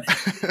 but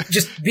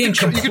just being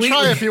completely. You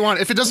can try if you want.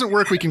 If it doesn't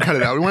work, we can cut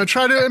it out. We want to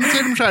try to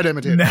imitate him. Try to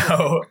imitate him.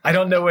 No, I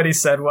don't know what he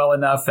said well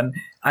enough,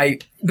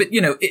 but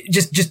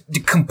just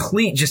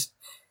complete, just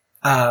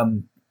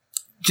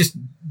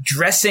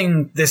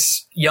dressing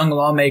this young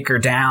lawmaker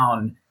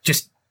down.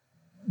 Just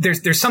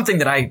there's something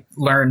that I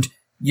learned.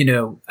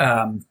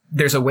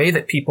 There's a way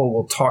that people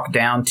will talk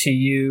down to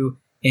you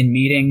in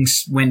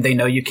meetings when they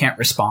know you can't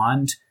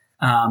respond.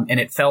 And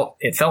it felt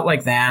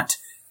like that.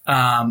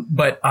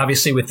 But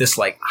obviously with this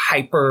like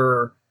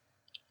hyper,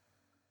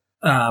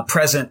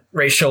 present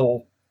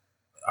racial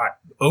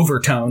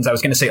overtones, I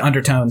was going to say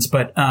undertones,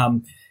 but,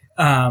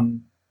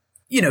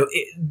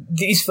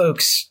 these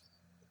folks.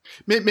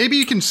 Maybe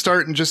you can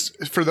start and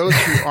just, for those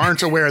who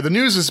aren't aware, the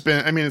news has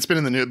been, I mean, it's been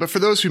in the news, but for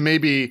those who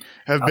maybe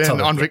have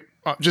been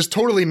just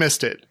totally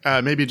missed it,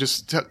 maybe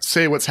just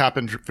say what's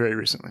happened very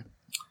recently.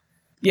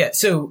 Yeah.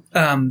 So,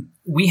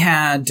 we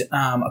had,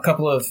 a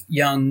couple of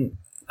young,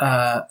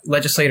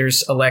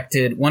 legislators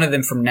elected, one of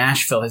them from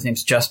Nashville. His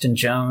name's Justin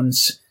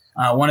Jones.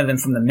 One of them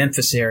from the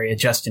Memphis area,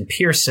 Justin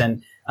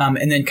Pearson.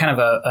 And then kind of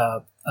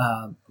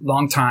a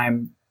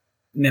longtime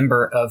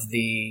member of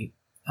the,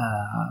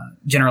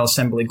 General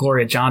Assembly,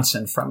 Gloria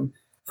Johnson from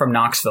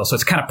Knoxville. So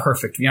it's kind of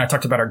perfect. I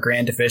talked about our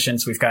grand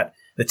divisions. We've got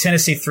the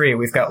Tennessee 3.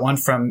 We've got one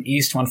from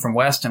East, one from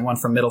West, and one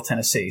from Middle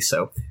Tennessee.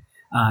 So,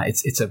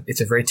 it's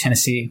a very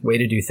Tennessee way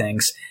to do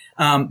things.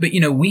 But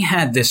we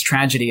had this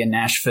tragedy in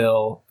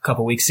Nashville a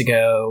couple weeks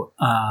ago.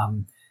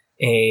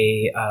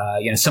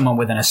 Someone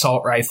with an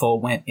assault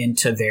rifle went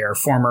into their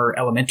former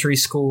elementary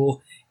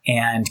school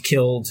and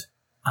killed,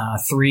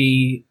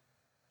 3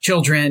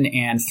 children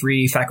and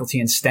 3 faculty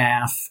and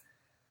staff.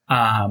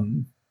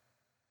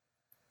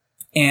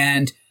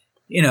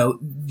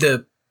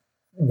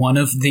 One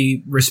of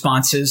the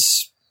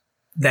responses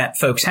that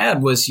folks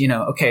had was,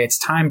 okay, it's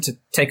time to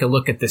take a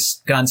look at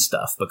this gun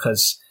stuff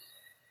because,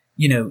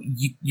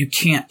 you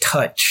can't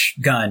touch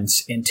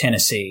guns in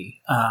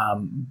Tennessee.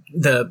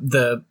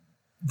 The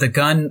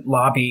gun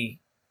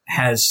lobby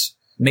has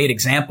made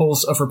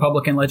examples of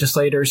Republican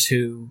legislators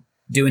who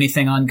do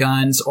anything on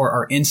guns or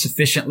are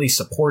insufficiently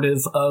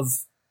supportive of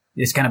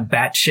this kind of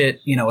batshit,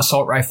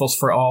 assault rifles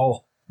for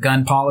all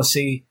gun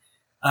policy.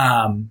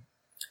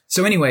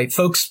 So anyway,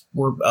 folks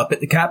were up at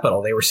the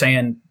Capitol. They were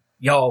saying,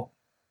 y'all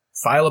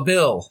file a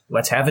bill.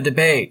 Let's have a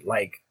debate,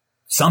 like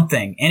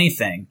something,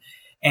 anything.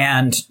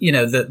 And,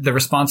 the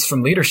response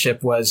from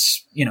leadership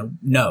was,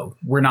 no,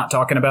 we're not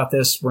talking about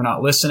this. We're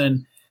not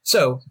listening.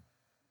 So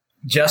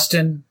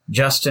Justin,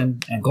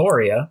 and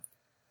Gloria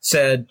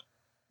said,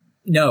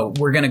 no,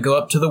 we're going to go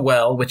up to the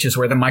well, which is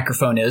where the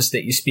microphone is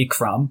that you speak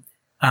from.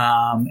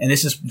 And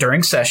this is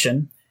during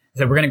session.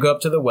 That we're going to go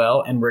up to the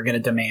well and we're going to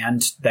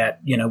demand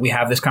that, we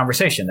have this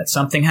conversation, that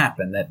something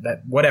happened,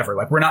 that whatever.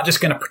 Like, we're not just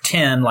going to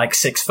pretend like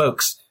 6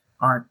 folks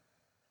aren't,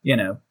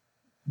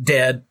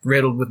 dead,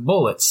 riddled with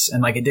bullets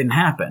and like it didn't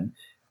happen.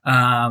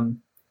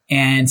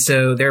 And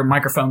so their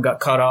microphone got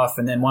cut off,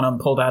 and then one of them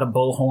pulled out a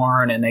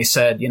bullhorn, and they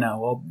said,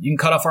 well, you can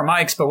cut off our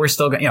mics, but we're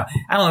still going, I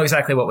don't know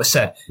exactly what was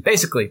said.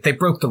 Basically, they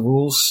broke the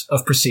rules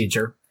of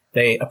procedure.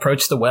 They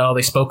approached the well.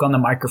 They spoke on the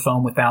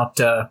microphone without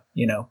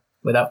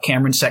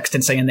Cameron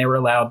Sexton saying they were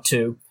allowed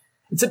to.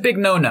 It's a big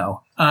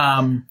no-no.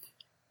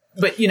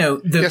 But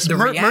the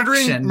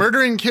reaction,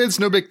 murdering kids,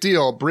 no big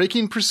deal.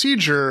 Breaking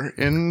procedure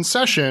in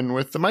session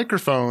with the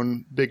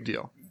microphone, big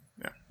deal.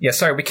 Yeah,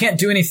 sorry, we can't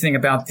do anything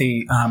about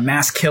the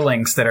mass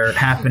killings that are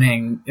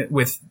happening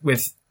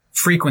with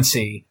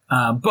frequency.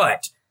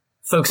 But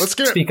folks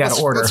speak out of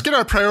order. Let's get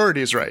our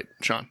priorities right,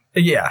 Sean.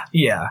 Yeah.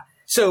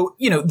 So,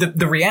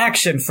 the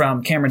reaction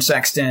from Cameron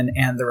Sexton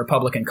and the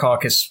Republican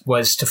caucus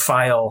was to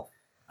file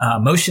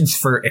motions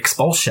for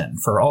expulsion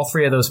for all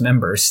three of those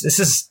members. This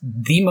is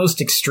the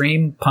most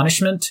extreme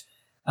punishment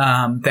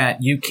that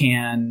you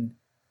can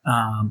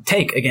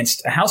take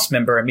against a House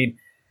member. I mean,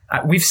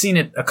 we've seen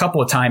it a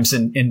couple of times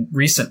in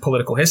recent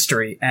political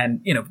history.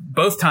 And,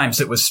 both times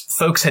it was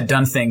folks had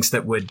done things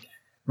that would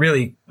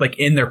really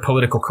end their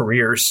political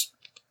careers.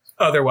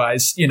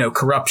 Otherwise,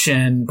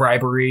 corruption,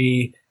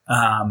 bribery,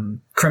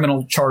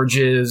 criminal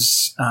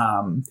charges.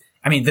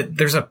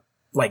 There's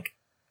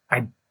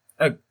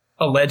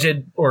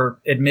alleged or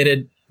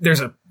admitted,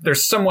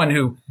 there's someone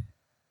who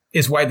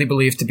is widely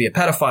believed to be a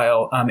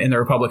pedophile, in the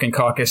Republican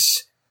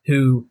caucus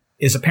who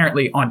is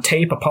apparently on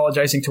tape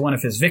apologizing to one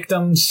of his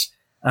victims.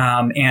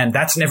 And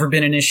that's never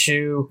been an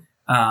issue.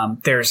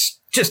 There's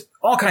just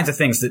all kinds of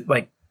things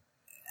that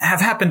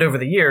have happened over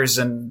the years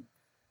and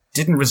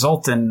didn't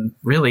result in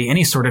really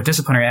any sort of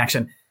disciplinary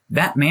action.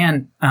 That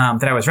man,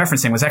 that I was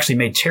referencing was actually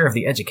made chair of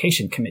the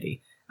education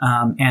committee.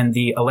 And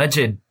the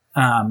alleged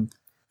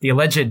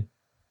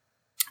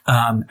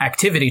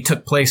activity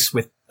took place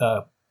with,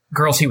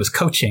 girls he was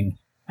coaching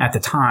at the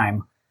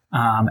time,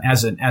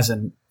 as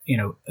an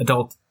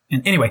adult.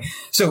 And anyway,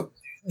 so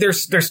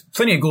there's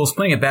plenty of ghouls,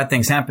 plenty of bad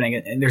things happening,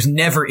 and there's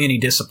never any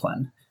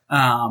discipline.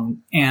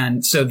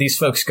 And so these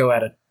folks go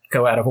out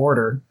of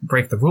order,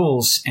 break the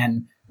rules,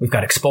 and we've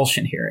got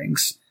expulsion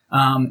hearings.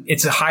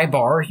 It's a high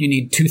bar. You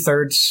need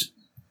 2/3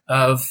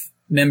 of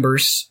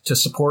members to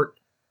support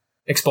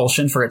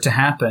expulsion for it to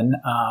happen.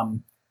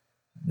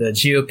 The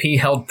GOP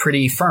held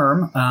pretty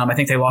firm. I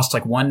think they lost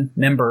one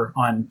member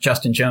on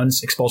Justin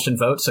Jones' expulsion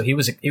vote, so he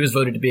was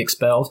voted to be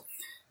expelled.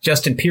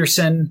 Justin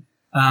Pearson,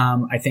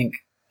 I think,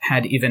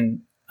 had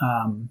even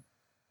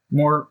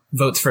more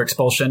votes for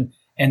expulsion.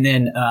 And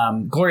then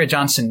Gloria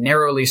Johnson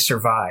narrowly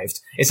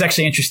survived. It's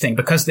actually interesting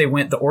because they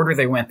went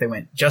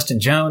Justin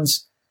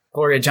Jones,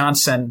 Gloria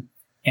Johnson,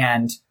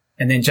 and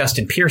then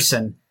Justin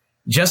Pearson.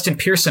 Justin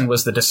Pearson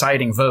was the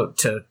deciding vote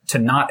to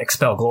not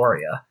expel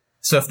Gloria.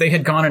 So if they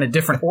had gone in a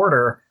different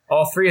order,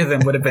 all three of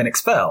them would have been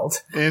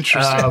expelled.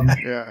 Interesting.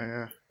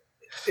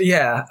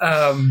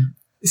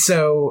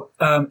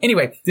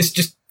 Anyway, this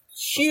just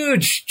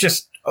huge,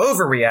 just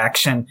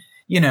overreaction,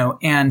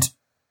 and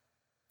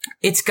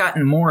it's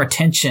gotten more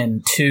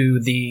attention to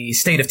the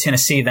state of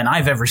Tennessee than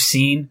I've ever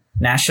seen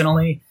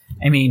nationally.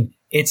 I mean,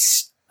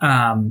 it's,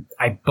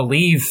 I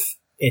believe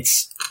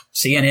it's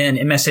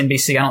CNN,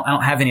 MSNBC. I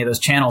don't have any of those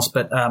channels,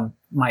 but,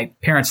 my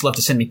parents love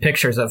to send me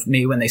pictures of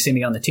me when they see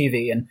me on the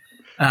TV, and,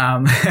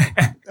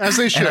 as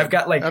they should. And I've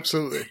got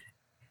absolutely.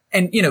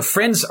 And,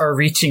 friends are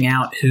reaching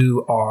out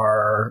who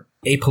are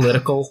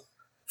apolitical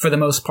for the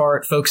most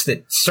part, folks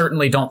that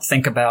certainly don't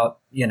think about,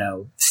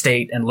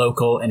 state and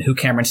local and who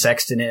Cameron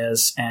Sexton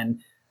is and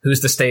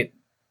who's the state,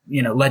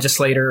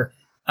 legislator.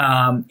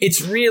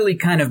 It's really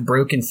kind of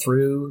broken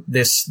through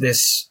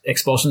this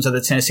expulsions of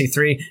the Tennessee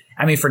Three.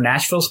 I mean, for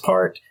Nashville's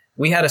part,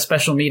 we had a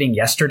special meeting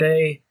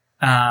yesterday,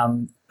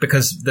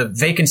 because the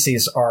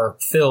vacancies are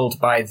filled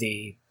by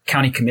the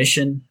county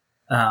commission.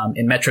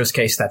 In Metro's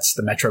case, that's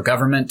the Metro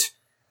government.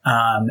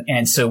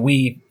 And so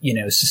we,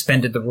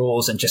 suspended the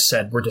rules and just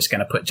said, we're just going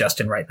to put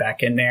Justin right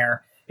back in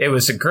there. It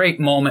was a great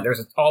moment.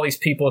 There's all these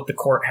people at the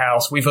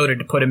courthouse. We voted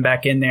to put him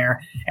back in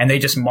there, and they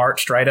just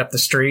marched right up the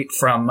street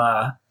from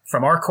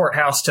our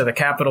courthouse to the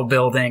Capitol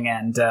building.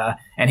 And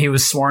he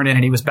was sworn in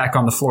and he was back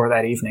on the floor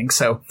that evening.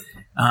 So,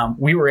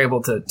 we were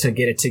able to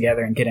get it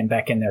together and get him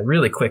back in there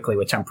really quickly,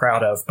 which I'm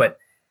proud of. But,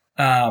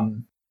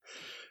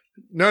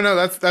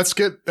 No, that's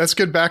good. That's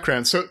good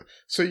background. So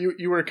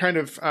you were kind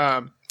of,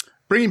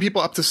 bringing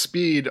people up to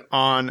speed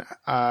on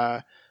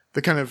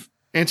the kind of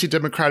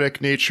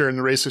anti-democratic nature and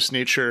the racist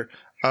nature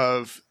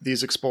of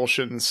these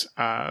expulsions,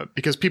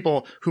 because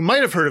people who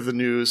might have heard of the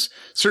news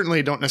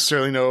certainly don't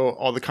necessarily know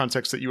all the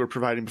context that you were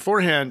providing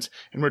beforehand,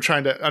 and we're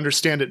trying to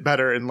understand it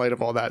better in light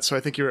of all that. So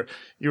I think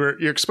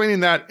you're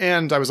explaining that,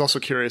 and I was also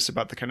curious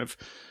about the kind of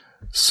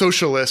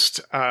socialist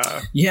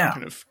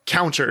kind of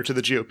counter to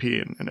the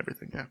GOP and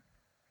everything. Yeah.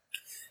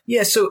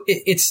 Yeah. So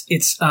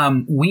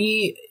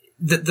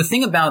the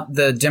thing about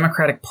the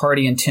Democratic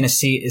Party in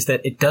Tennessee is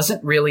that it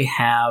doesn't really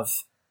have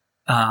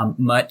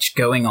much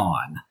going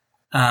on.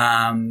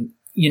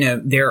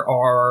 There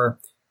are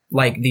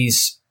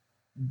these,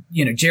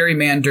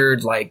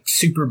 gerrymandered,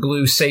 super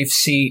blue safe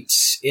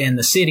seats in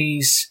the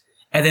cities.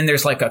 And then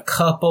there's like a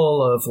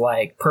couple of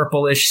like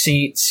purplish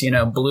seats,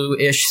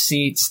 bluish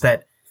seats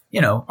that,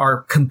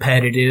 are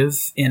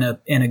competitive in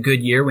a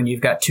good year when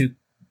you've got two,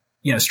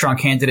 strong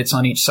candidates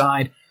on each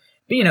side.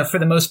 But, for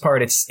the most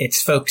part,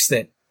 it's folks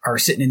that are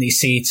sitting in these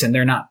seats and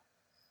they're not,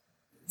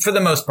 for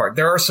the most part,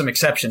 there are some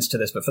exceptions to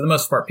this, but for the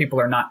most part,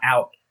 people are not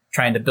out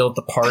trying to build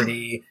the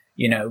party,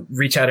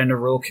 reach out into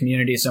rural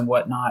communities and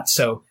whatnot.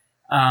 So,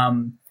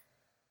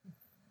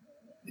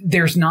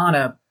 there's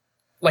not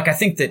I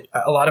think that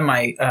a lot of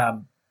my,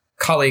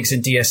 colleagues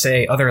in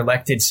DSA, other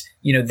electeds,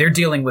 they're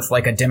dealing with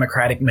like a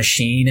democratic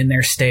machine in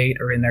their state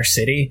or in their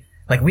city.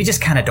 Like we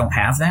just kind of don't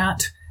have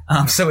that.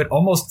 So it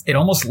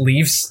almost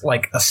leaves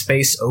like a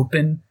space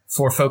open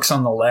for folks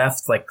on the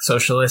left, like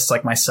socialists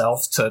like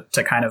myself to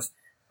kind of,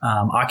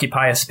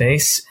 occupy a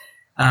space.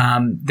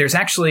 There's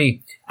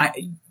actually,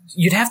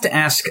 you'd have to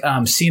ask,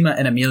 Seema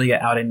and Amelia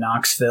out in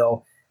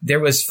Knoxville. There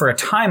was, for a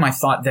time, I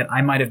thought that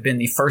I might have been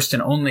the first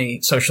and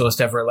only socialist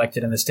ever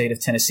elected in the state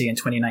of Tennessee in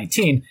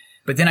 2019.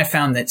 But then I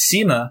found that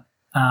Seema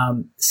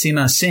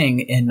Singh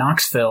in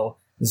Knoxville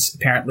was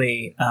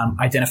apparently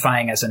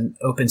identifying as an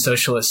open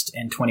socialist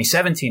in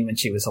 2017 when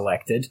she was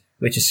elected,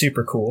 which is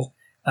super cool.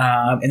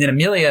 And then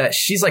Amelia,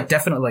 she's like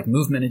definitely like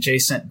movement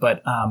adjacent,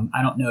 but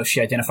I don't know if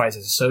she identifies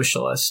as a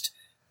socialist.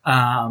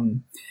 But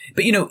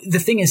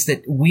the thing is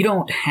that we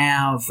don't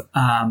have,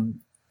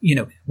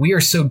 we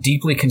are so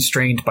deeply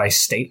constrained by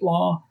state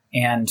law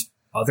and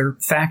other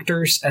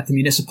factors at the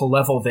municipal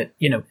level that,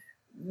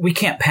 we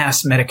can't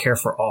pass Medicare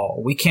for all.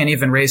 We can't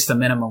even raise the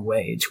minimum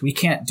wage. We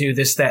can't do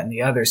this, that, and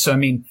the other. So, I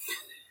mean,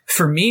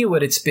 for me,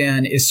 what it's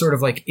been is sort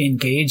of like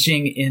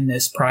engaging in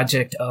this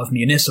project of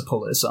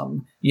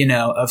municipalism,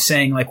 of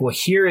saying like, well,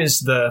 here is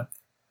the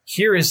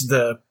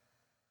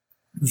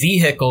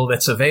vehicle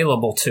that's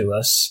available to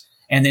us.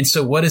 And then,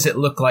 so what does it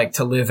look like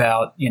to live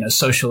out,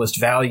 socialist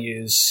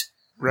values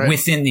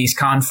within these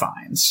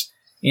confines?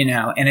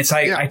 And it's,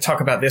 I talk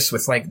about this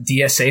with like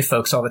DSA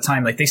folks all the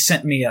time. Like they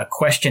sent me a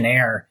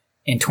questionnaire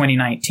in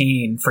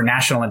 2019 for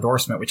national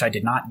endorsement, which I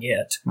did not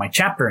get. My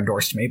chapter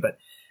endorsed me, but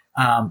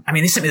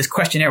they sent me this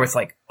questionnaire with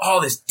like all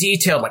this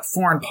detailed like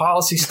foreign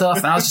policy stuff.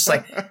 And I was just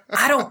like,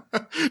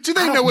 do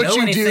they know what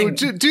you do?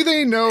 Do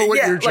they know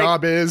what your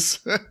job is?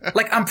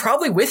 Like, I'm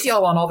probably with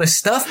y'all on all this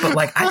stuff, but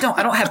like, I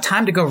don't have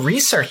time to go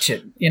research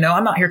it.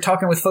 I'm out here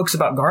talking with folks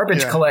about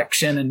garbage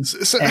collection and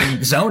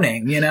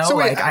zoning, So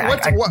wait,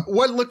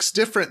 what looks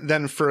different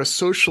then for a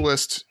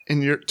socialist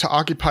to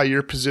occupy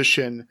your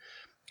position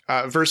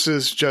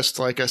versus just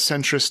like a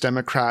centrist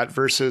Democrat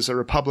versus a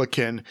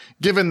Republican,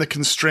 given the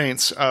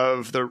constraints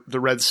of the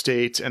red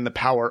state and the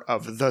power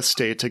of the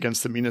state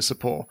against the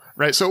municipal,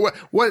 right? So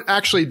what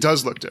actually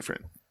does look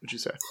different, would you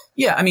say?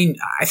 Yeah, I mean,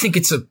 I think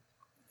it's a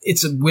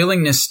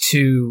willingness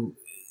to,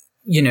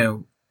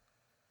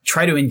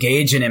 try to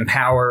engage and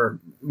empower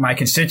my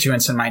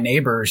constituents and my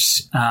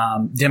neighbors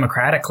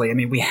democratically. I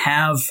mean, we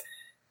have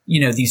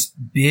these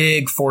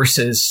big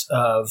forces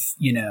of,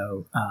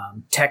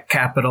 tech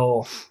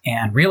capital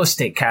and real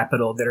estate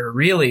capital that are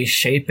really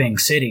shaping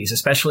cities,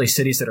 especially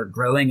cities that are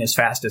growing as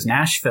fast as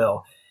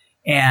Nashville.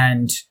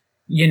 And,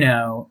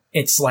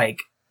 it's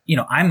like,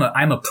 I'm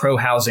a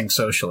pro-housing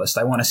socialist.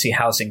 I want to see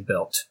housing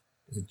built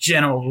as a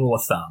general rule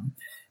of thumb.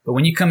 But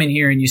when you come in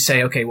here and you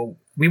say, okay, well,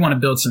 we want to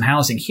build some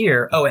housing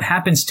here. Oh, it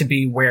happens to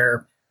be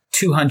where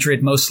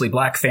 200 mostly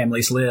black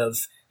families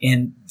live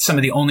in some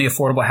of the only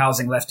affordable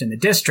housing left in the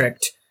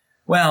district.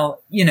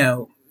 Well,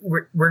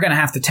 we're going to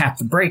have to tap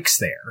the brakes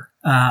there,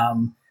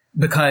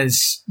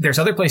 because there's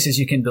other places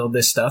you can build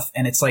this stuff.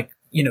 And it's like,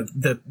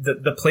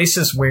 the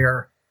places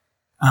where,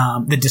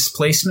 the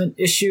displacement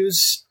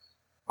issues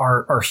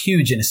are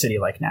huge in a city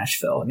like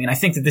Nashville. I mean, I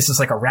think that this is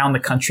like around the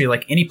country,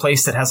 like any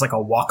place that has like a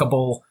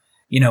walkable,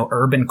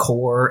 urban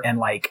core and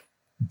like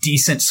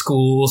decent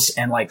schools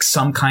and like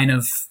some kind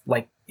of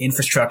like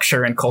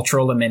infrastructure and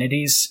cultural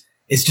amenities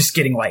is just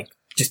getting like,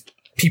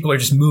 people are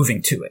just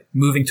moving to it.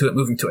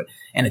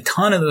 And a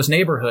ton of those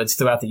neighborhoods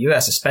throughout the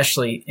U.S.,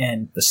 especially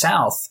in the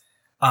South,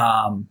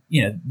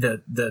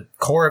 the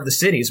core of the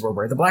cities were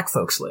where the black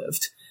folks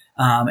lived.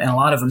 And a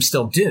lot of them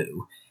still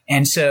do.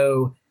 And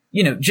so,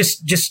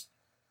 just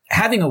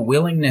having a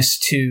willingness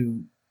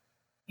to,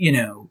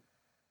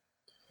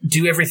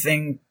 do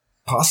everything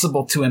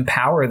possible to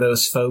empower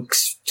those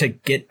folks to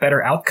get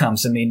better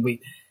outcomes. I mean,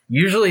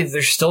 usually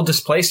there's still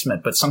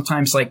displacement, but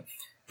sometimes like,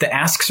 the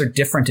asks are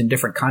different in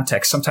different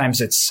contexts.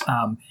 Sometimes it's,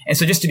 and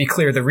so just to be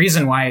clear, the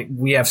reason why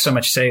we have so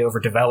much say over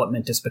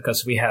development is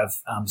because we have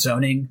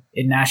zoning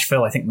in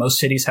Nashville. I think most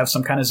cities have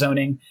some kind of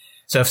zoning.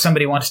 So if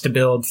somebody wants to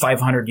build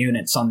 500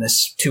 units on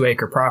this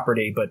 2-acre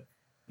property, but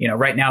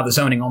right now the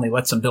zoning only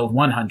lets them build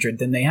 100,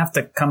 then they have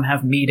to come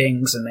have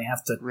meetings and they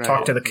have to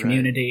talk to the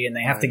community and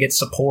they have to get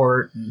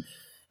support. And,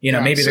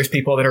 maybe there's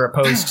people that are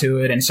opposed to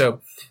it. And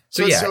so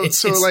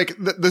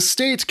the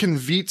state can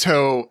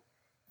veto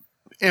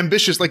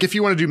ambitious, like if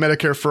you want to do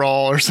Medicare for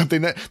all or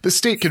something, that the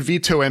state could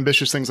veto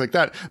ambitious things like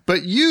that,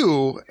 but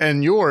you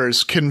and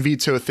yours can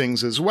veto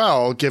things as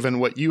well, given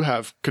what you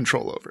have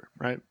control over,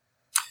 right?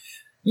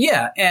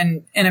 Yeah.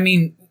 And I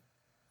mean,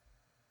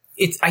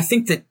 I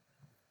think that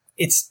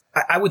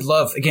I would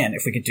love, again,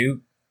 if we could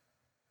do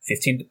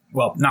 15,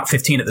 well, not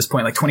 15 at this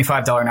point, like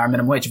 $25 an hour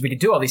minimum wage. If we could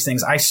do all these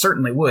things, I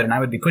certainly would, and I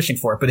would be pushing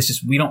for it. But it's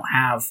just, we don't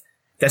have,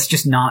 that's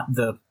just not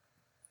the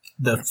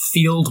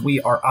field we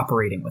are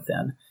operating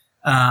within.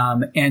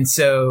 And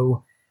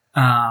so,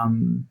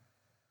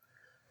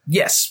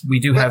 yes, we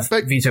do have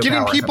veto power.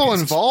 Getting people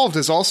involved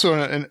is also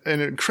an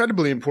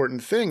incredibly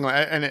important thing.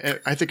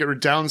 And I think it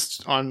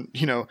redounds on,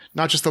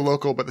 not just the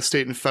local, but the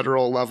state and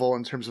federal level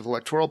in terms of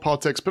electoral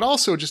politics, but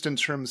also just in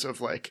terms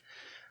of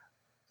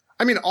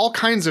all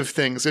kinds of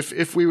things.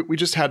 If we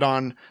just had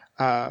on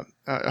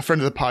a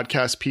friend of the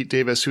podcast, Pete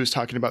Davis, who was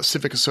talking about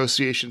civic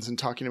associations and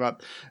talking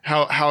about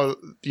how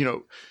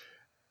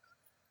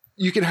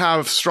you can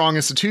have strong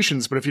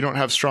institutions, but if you don't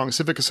have strong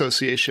civic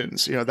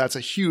associations, that's a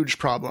huge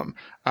problem.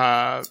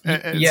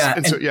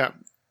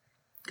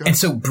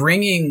 So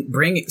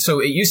bringing,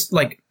 so it used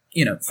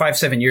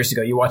 5-7 years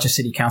ago, you watch a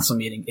city council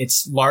meeting,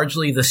 it's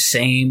largely the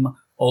same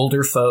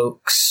older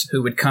folks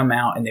who would come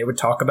out and they would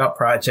talk about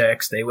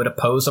projects. They would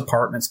oppose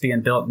apartments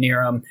being built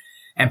near them.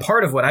 And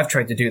part of what I've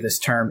tried to do this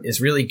term is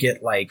really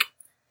get it's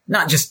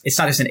not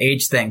just an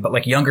age thing,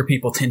 but younger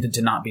people tended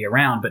to not be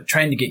around, but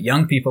trying to get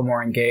young people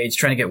more engaged,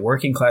 trying to get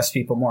working class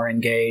people more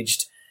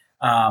engaged.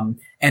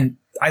 And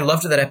I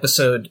loved that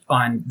episode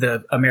on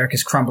the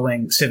America's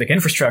crumbling civic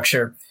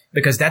infrastructure,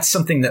 because that's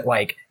something that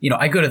I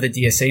go to the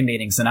DSA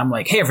meetings and I'm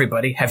like, hey,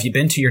 everybody, have you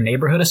been to your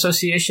neighborhood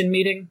association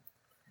meeting?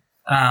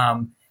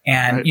 And,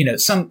 right.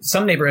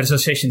 Some neighborhood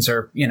associations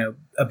are,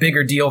 a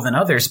bigger deal than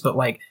others, but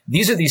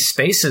these are these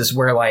spaces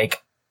where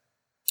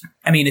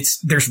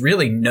there's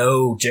really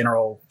no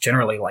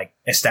generally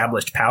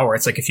established power.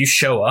 It's if you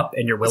show up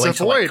and you're willing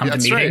to come to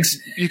meetings, right.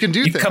 You can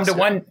do things.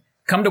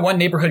 Come to one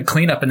neighborhood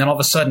cleanup, and then all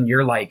of a sudden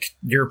you're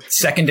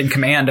second in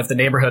command of the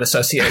neighborhood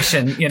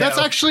association.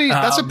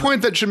 That's a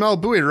point that Jamel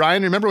Bouie,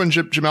 Ryan, remember when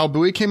Jamel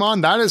Bouie came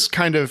on? That is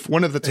kind of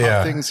one of the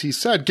top things he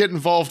said. Get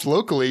involved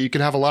locally. You can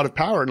have a lot of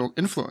power and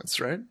influence,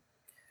 right?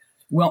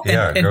 Well,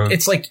 and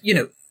it's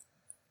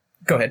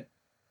go ahead.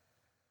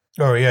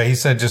 Oh yeah, he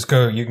said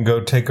you can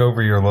go take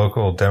over your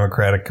local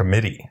Democratic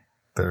committee.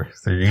 They're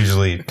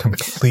usually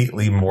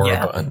completely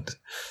moribund.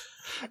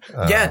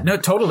 No,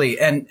 totally.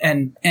 And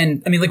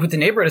with the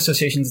neighborhood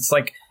associations, it's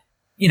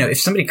if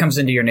somebody comes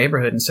into your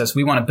neighborhood and says,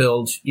 we want to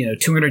build,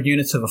 200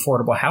 units of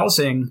affordable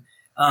housing,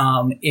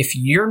 if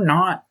you're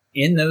not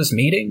in those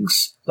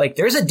meetings,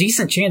 there's a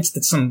decent chance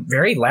that some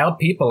very loud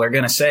people are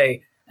going to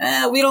say,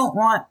 we don't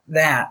want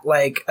that.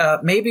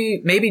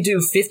 Maybe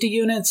do 50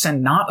 units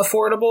and not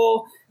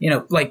affordable.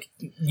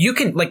 You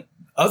can,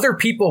 other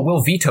people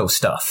will veto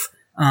stuff.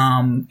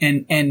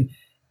 And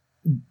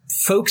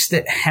folks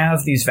that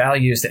have these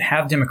values, that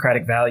have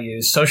democratic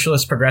values,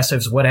 socialists,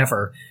 progressives,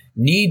 whatever,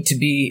 need to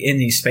be in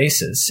these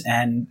spaces.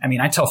 And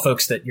I tell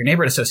folks that your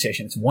neighborhood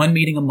association, it's one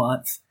meeting a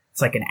month.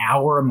 It's an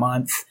hour a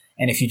month.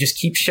 And if you just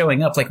keep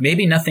showing up,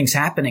 maybe nothing's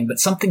happening, but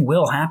something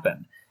will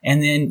happen.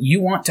 And then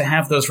you want to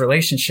have those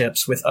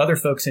relationships with other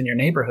folks in your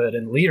neighborhood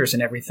and leaders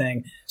and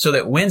everything, so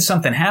that when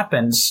something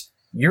happens,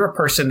 you're a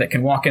person that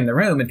can walk in the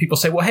room and people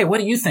say, well, hey, what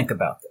do you think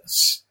about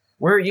this?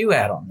 Where are you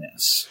at on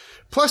this?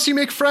 Plus, you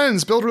make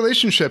friends, build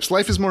relationships.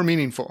 Life is more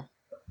meaningful.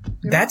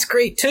 That's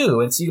great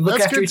too. You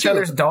look after each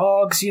other's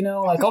dogs,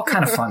 all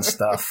kind of fun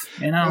stuff.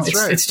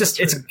 It's just,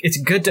 it's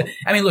good to,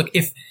 look,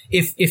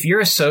 if you're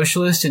a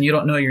socialist and you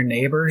don't know your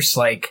neighbors,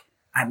 what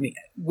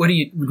do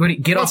you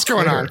get off Twitter? What's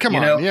going on? Come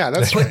on. Yeah,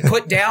 that's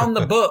put down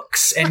the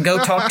books and go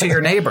talk to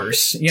your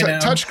neighbors.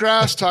 Touch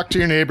grass, talk to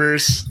your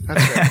neighbors.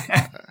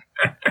 That's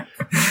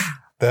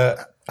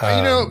right.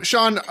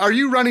 Sean, are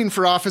you running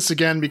for office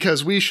again?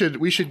 Because we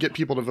should get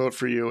people to vote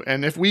for you,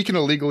 and if we can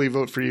illegally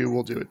vote for you,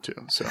 we'll do it too.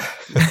 So,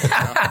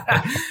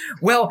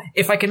 well,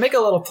 if I can make a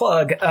little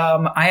plug,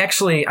 I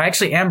actually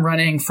am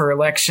running for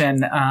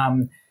election.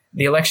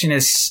 The election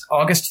is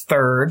August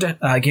 3rd.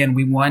 Again,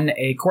 we won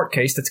a court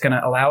case that's going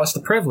to allow us the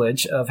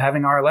privilege of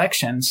having our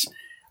elections.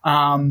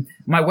 My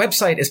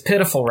website is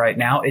pitiful right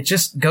now. It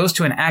just goes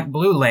to an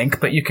ActBlue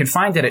link, but you can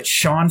find it at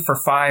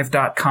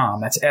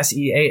SeanFor5.com. That's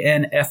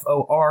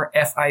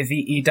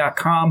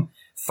SeanForFive.com.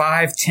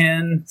 5,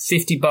 10,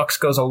 $50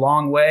 goes a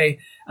long way.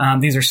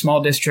 These are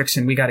small districts,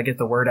 and we got to get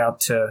the word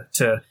out to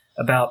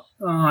about,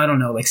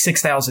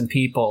 6,000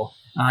 people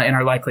in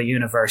our likely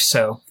universe.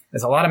 So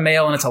there's a lot of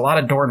mail and it's a lot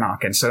of door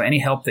knocking. So any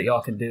help that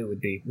y'all can do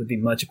would be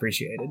much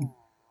appreciated.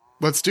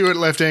 Let's do it,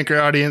 Left Anchor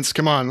audience.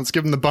 Come on, let's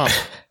give them the bump.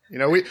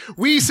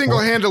 We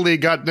single-handedly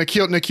got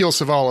Nikhil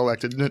Saval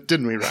elected,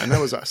 didn't we, Ryan? That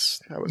was us.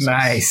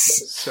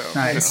 Nice. So,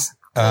 nice.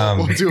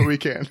 We'll do what we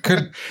can.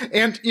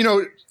 And,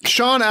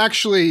 Sean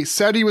actually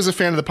said he was a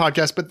fan of the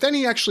podcast, but then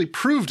he actually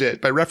proved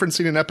it by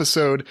referencing an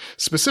episode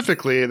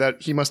specifically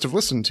that he must have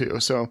listened to.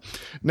 So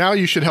now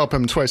you should help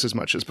him twice as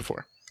much as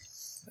before.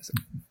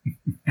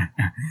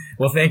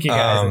 Well, thank you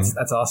guys.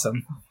 That's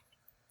awesome.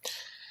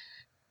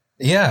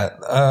 Yeah.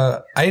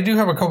 I do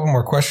have a couple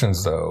more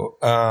questions though.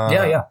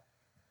 Yeah.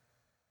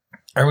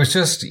 I was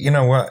just,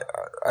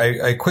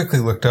 I quickly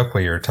looked up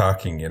while you were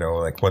talking,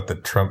 what the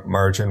Trump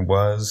margin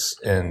was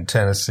in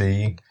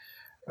Tennessee.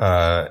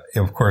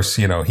 Of course,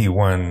 he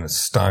won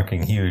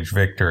stonking huge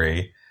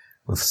victory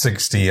with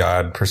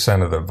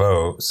 60% of the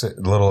vote, a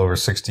little over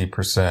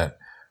 60%.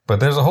 But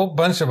there's a whole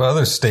bunch of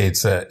other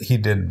states that he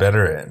did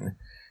better in.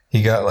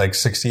 He got like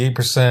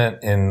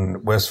 68%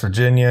 in West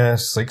Virginia,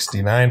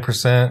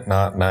 69%,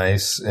 not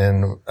nice,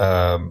 in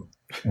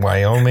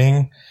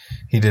Wyoming.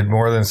 He did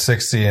more than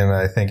 60 in,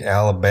 I think,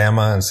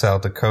 Alabama and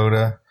South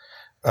Dakota.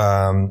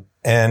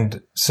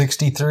 And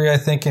 63, I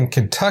think, in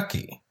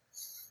Kentucky.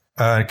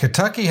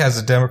 Kentucky has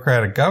a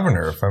Democratic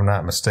governor, if I'm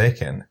not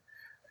mistaken.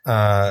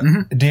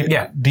 Do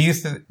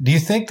you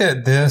think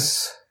that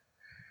this,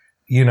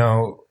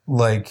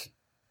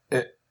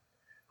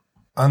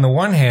 on the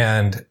one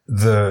hand,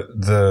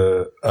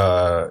 the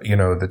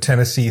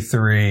Tennessee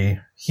 3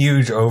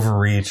 huge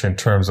overreach in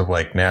terms of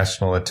like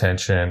national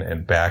attention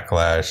and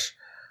backlash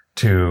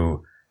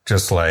to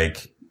just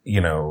like,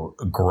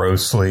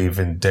 grossly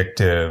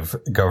vindictive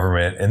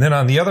government. And then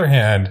on the other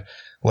hand,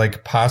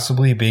 like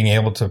possibly being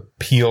able to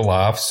peel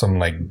off some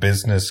like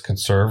business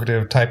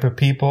conservative type of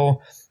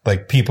people,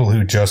 like people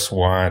who just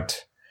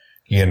want,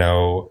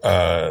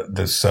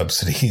 the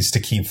subsidies to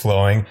keep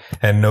flowing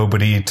and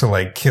nobody to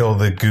like kill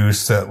the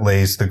goose that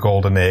lays the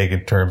golden egg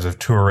in terms of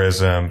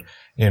tourism,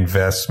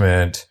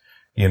 investment,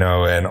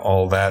 and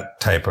all that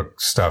type of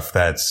stuff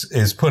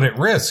is put at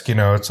risk.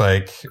 It's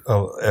like,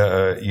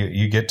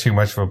 you get too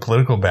much of a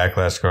political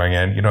backlash going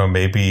in,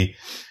 maybe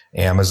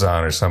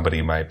Amazon or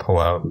somebody might pull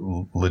out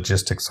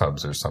logistics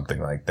hubs or something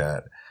like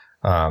that.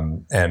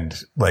 And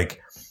like,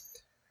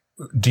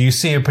 do you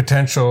see a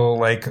potential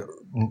like,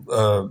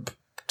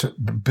 to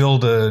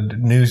build a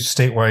new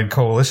statewide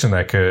coalition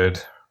that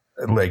could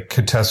like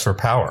contest for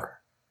power?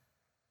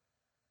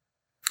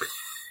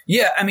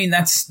 Yeah, I mean,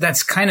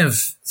 that's kind of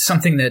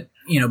something that,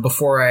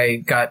 before I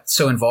got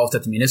so involved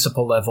at the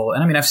municipal level,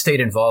 and I mean, I've stayed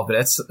involved, but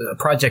that's a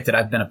project that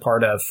I've been a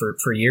part of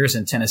for years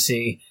in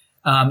Tennessee.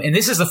 And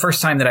this is the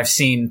first time that I've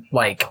seen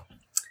like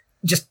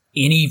just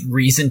any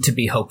reason to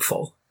be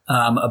hopeful,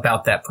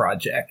 about that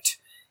project.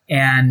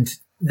 And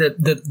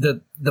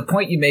the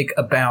point you make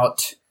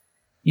about,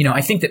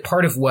 I think that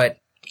part of what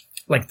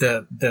like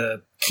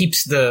the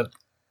keeps the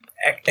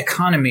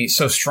economy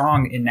so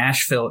strong in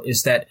Nashville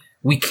is that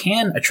we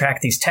can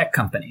attract these tech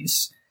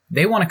companies.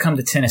 They want to come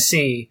to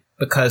Tennessee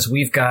because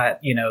we've got,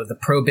 the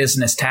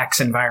pro-business tax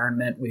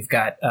environment. We've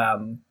got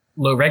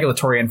low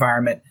regulatory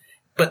environment.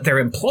 But their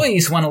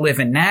employees want to live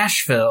in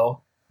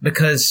Nashville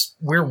because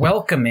we're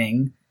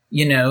welcoming.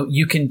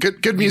 You can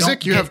good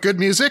music. You have good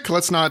music.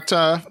 Let's not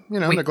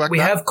neglect that. We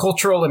have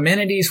cultural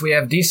amenities. We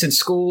have decent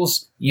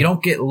schools. You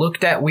don't get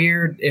looked at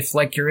weird if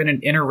like you're in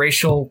an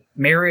interracial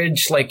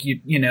marriage. Like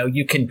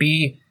you can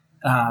be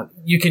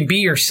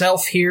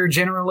yourself here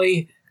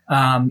generally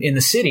in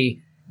the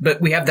city.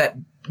 But we have that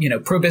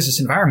pro-business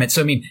environment.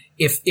 So I mean,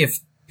 if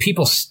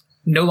people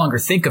no longer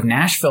think of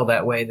Nashville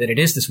that way, that it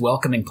is this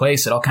welcoming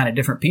place that all kind of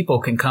different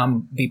people can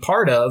come be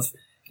part of,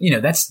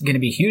 that's going to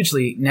be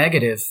hugely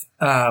negative.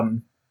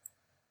 And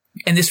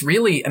this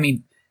really, I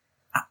mean,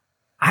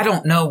 I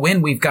don't know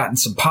when we've gotten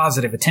some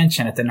positive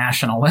attention at the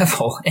national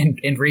level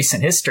in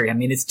recent history. I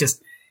mean, it's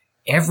just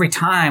every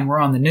time we're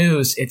on the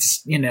news,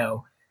 it's,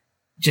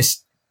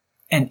 just,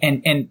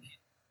 and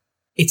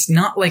it's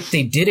not like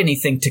they did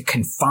anything to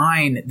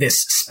confine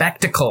this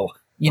spectacle.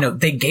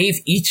 They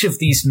gave each of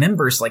these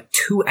members like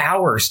 2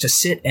 hours to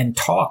sit and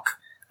talk,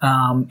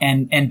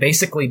 and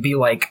basically be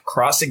like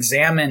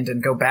cross-examined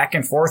and go back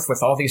and forth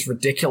with all these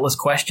ridiculous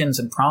questions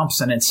and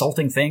prompts and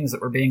insulting things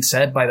that were being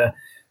said by the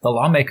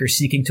lawmakers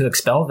seeking to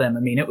expel them. I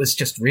mean, it was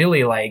just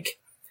really like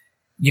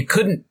you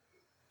couldn't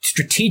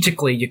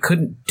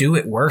do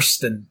it worse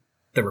than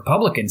the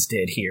Republicans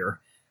did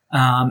here.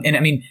 And I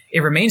mean,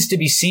 it remains to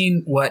be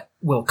seen what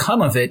will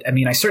come of it. I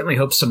mean, I certainly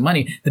hope some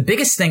money. The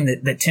biggest thing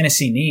that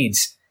Tennessee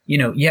needs,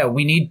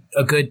 we need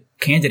a good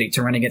candidate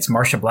to run against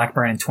Marsha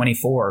Blackburn in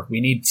 24. We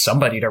need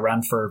somebody to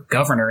run for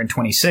governor in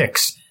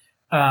 26.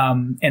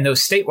 And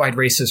those statewide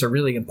races are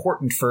really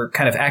important for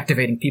kind of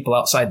activating people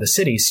outside the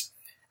cities.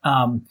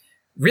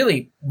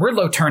 Really, we're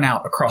low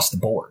turnout across the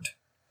board.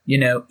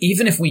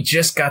 Even if we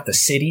just got the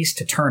cities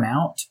to turn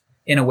out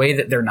in a way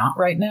that they're not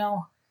right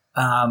now,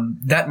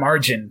 that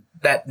margin,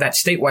 that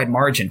statewide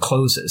margin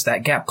closes,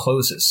 that gap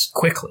closes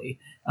quickly.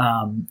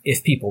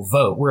 If people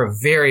vote, we're a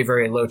very,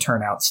 very low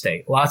turnout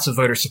state, lots of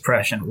voter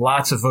suppression,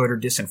 lots of voter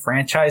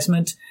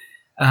disenfranchisement.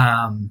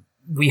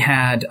 We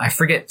had, I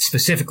forget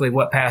specifically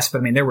what passed, but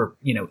I mean, there were,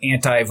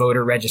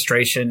 anti-voter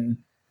registration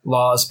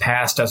laws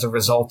passed as a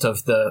result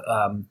of the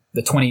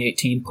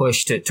 2018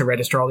 push to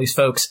register all these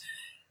folks.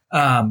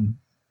 But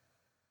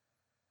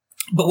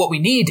what we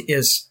need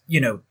is,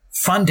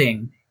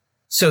 funding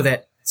so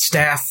that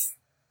staff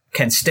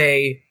can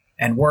stay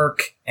and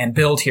work and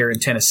build here in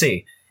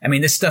Tennessee. I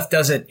mean, this stuff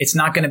it's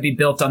not going to be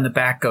built on the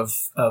back of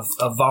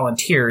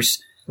volunteers.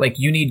 Like,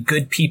 you need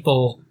good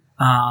people,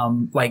 I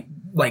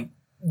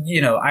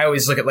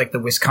always look at like the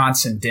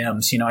Wisconsin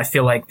Dems. I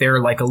feel like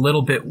they're like a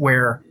little bit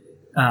where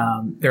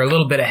they're a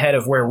little bit ahead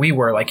of where we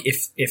were, like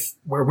if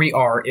where we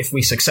are, if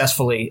we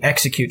successfully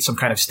execute some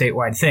kind of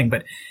statewide thing.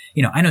 But,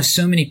 I know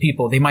so many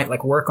people, they might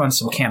like work on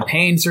some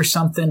campaigns or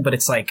something, but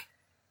it's like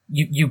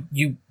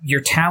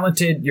you're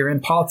talented, you're in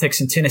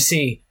politics in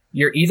Tennessee.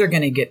 You're either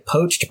going to get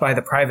poached by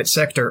the private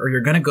sector or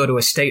you're going to go to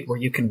a state where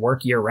you can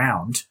work year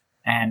round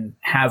and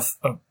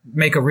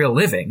make a real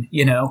living,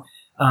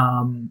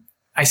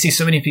 I see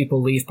so many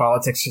people leave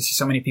politics. I see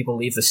so many people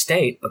leave the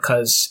state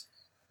because,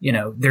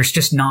 there's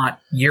just not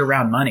year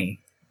round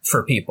money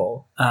for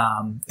people.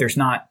 There's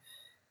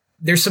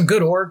some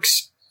good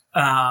orgs.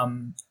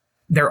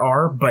 There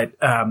are, but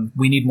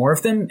we need more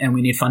of them and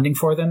we need funding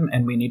for them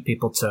and we need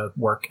people to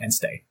work and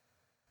stay.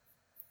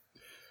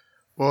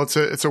 Well,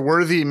 it's a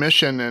worthy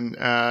mission, and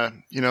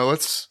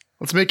let's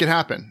make it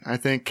happen. I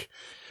think.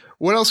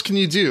 What else can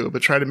you do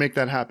but try to make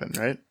that happen,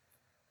 right?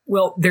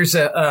 Well,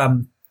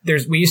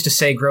 we used to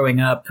say growing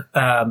up,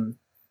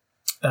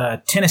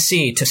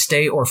 Tennessee, to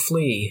stay or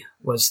flee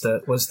was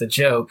the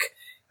joke,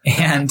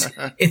 and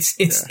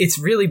it's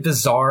really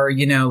bizarre,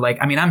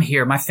 I'm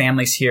here, my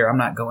family's here, I'm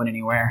not going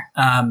anywhere,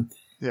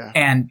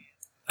 and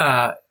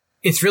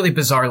it's really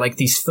bizarre. Like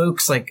these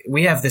folks, like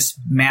we have this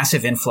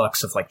massive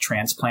influx of like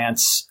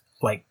transplants.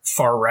 Like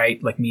far right,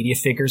 like media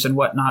figures and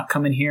whatnot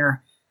coming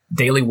here.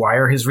 Daily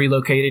Wire has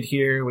relocated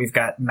here. We've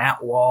got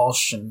Matt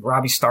Walsh and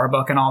Robbie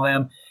Starbuck and all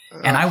them.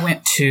 And I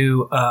went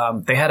to,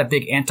 they had a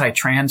big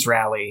anti-trans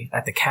rally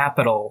at the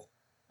Capitol,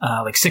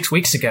 like 6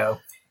 weeks ago.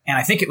 And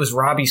I think it was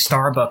Robbie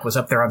Starbuck was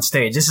up there on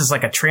stage. This is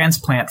like a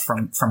transplant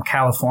from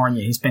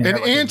California. He's been an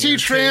like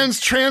anti-trans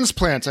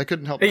transplant. I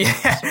couldn't help it.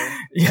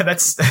 Yeah,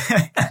 that's.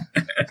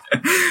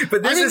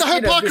 But the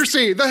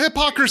hypocrisy. The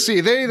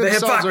hypocrisy. They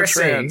themselves are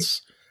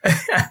trans.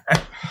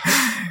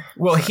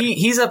 Well,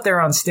 he's up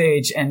there on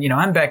stage, and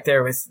I'm back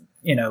there with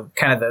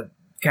kind of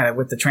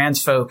with the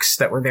trans folks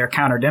that were there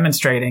counter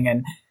demonstrating,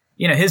 and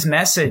his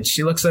message.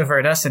 He looks over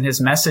at us, and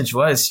his message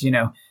was,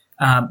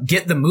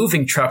 get the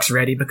moving trucks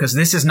ready because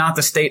this is not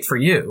the state for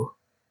you.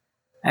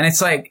 And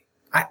it's like,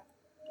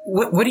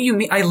 what do you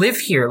mean? I live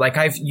here. Like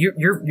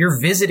you're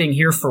visiting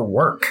here for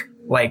work.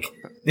 Like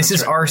this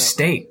is our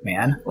state,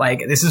 man.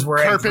 Like this is where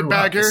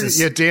carpetbagger.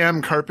 You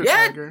damn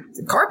carpetbagger.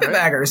 Yeah,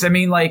 carpetbaggers. I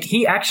mean, like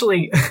he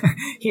actually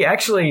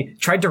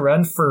tried to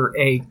run for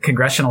a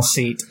congressional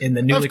seat in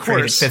the newly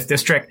created 5th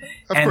district,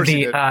 and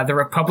the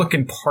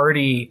Republican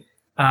Party,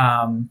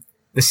 the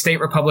state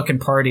Republican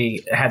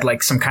Party had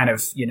like some kind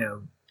of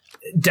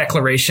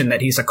declaration that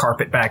he's a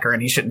carpetbagger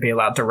and he shouldn't be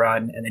allowed to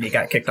run, and then he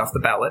got kicked off the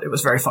ballot. It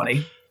was very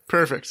funny.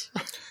 Perfect.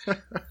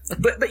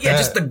 but yeah,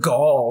 just the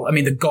gall. I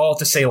mean, the gall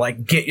to say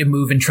like, get your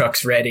moving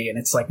trucks ready. And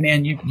it's like,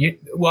 man,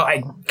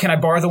 can I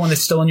borrow the one that's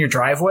still in your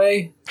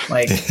driveway?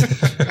 Like,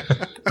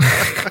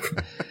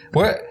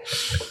 what?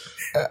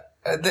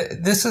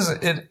 This is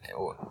an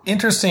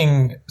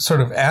interesting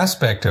sort of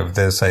aspect of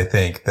this, I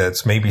think,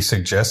 that's maybe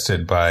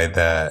suggested by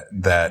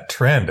that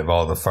trend of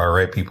all the far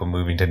right people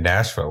moving to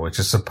Nashville, which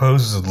is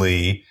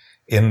supposedly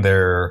in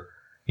their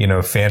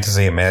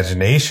fantasy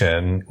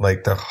imagination,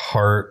 like the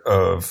heart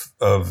of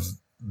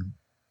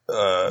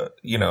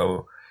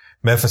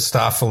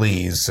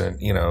Mephistopheles, and,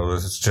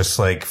 it's just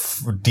like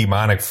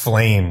demonic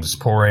flames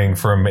pouring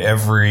from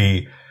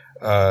every,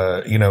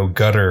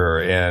 gutter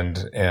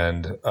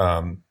and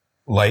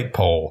light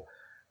pole.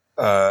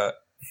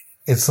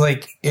 It's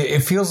like,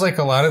 it feels like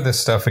a lot of this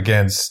stuff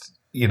against,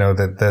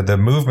 the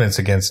movements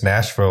against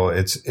Nashville,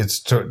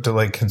 it's to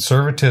like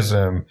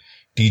conservatism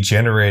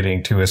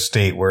degenerating to a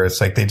state where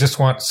it's like they just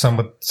want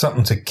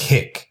something to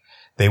kick.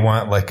 They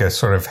want like a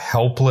sort of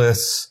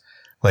helpless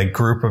like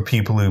group of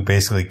people who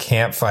basically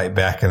can't fight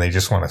back and they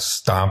just want to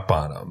stomp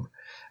on them.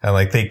 And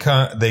like they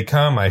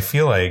come, I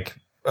feel like,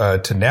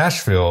 to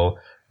Nashville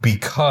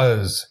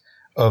because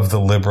of the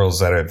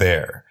liberals that are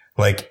there.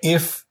 Like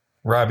if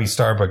Robbie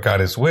Starbuck got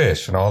his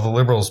wish and all the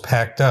liberals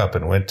packed up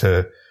and went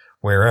to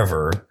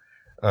wherever,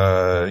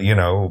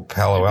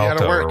 Palo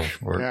Alto,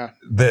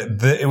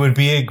 it would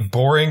be a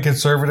boring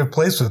conservative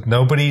place with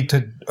nobody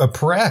to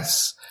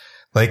oppress.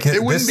 Like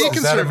it wouldn't be conservative.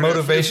 Is that a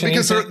motivation?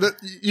 Because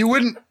you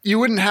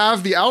wouldn't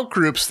have the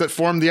outgroups that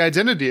form the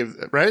identity of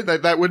it, right?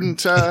 That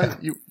wouldn't.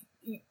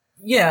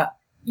 Yeah.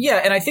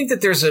 And I think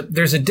that there's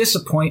a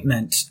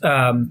disappointment.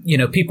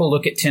 People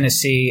look at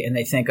Tennessee and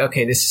they think,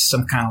 okay, this is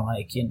some kind of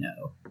like,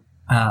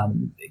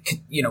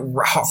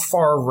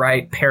 far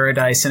right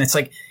paradise. And it's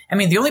like, I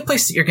mean, the only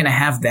place that you're going to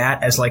have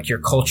that as like your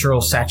cultural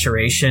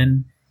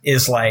saturation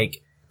is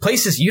like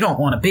places you don't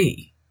want to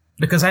be.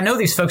 Because I know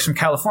these folks from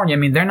California, I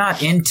mean, they're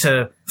not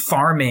into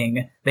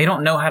farming. They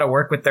don't know how to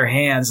work with their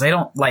hands. They're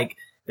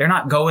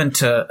not going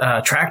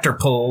to tractor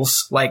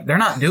pulls. Like, they're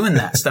not doing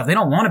that stuff. They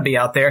don't want to be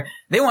out there.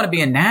 They want to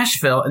be in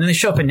Nashville. And then they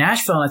show up in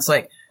Nashville and it's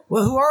like,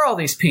 well, who are all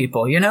these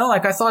people?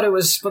 Like I thought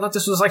this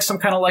was like some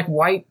kind of like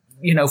white,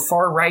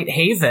 far right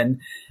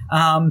haven.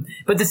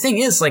 But the thing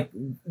is, like,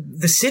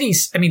 the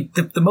cities, I mean,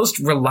 the most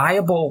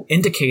reliable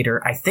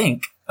indicator, I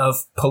think, of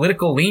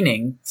political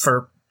leaning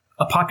for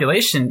a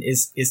population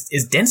is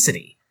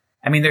density.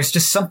 I mean, there's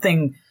just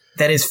something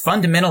that is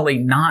fundamentally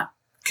not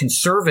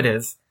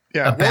conservative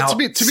Yeah. about to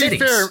be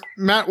fair,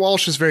 Matt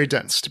Walsh is very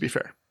dense, to be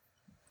fair.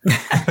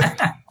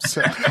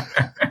 So.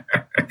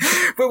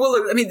 But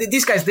well, I mean,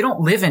 these guys, they don't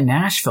live in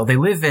Nashville. They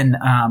live in,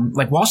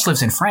 like Walsh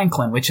lives in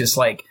Franklin, which is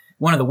like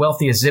one of the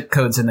wealthiest zip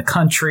codes in the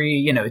country.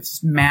 You know,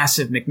 it's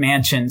massive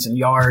McMansions and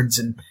yards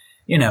and,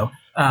 you know,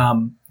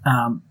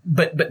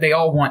 but they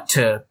all want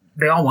to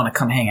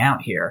come hang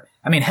out here.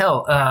 I mean,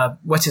 hell,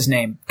 what's his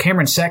name?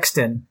 Cameron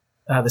Sexton,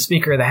 the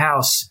Speaker of the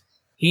House.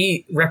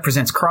 He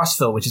represents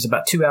Crossville, which is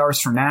about 2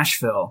 hours from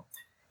Nashville.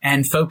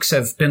 And folks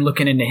have been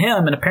looking into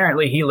him, and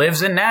apparently he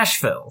lives in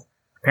Nashville.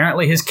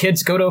 Apparently his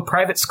kids go to a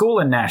private school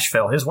in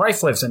Nashville. His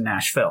wife lives in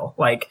Nashville.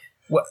 Like,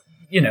 what,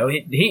 you know,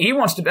 he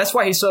wants to, that's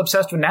why he's so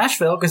obsessed with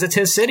Nashville, because it's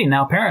his city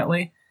now,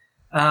 apparently.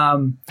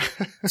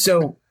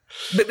 So,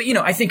 but, you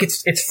know, I think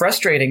it's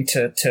frustrating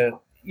to,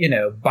 you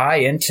know, buy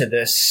into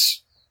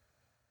this,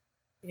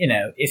 you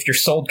know, if you're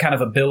sold kind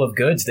of a bill of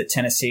goods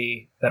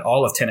that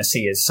all of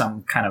Tennessee is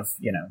some kind of,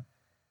 you know,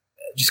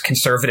 just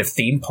conservative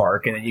theme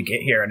park, and then you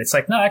get here and it's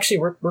like, no, actually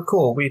we're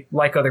cool. We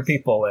like other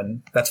people,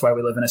 and that's why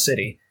we live in a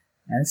city.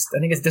 And I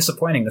think it's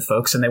disappointing to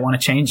folks, and they want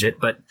to change it.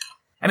 But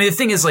I mean, the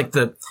thing is, like,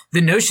 the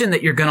notion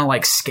that you're going to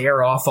like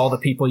scare off all the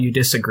people you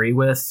disagree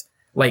with,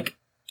 like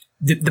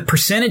the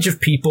percentage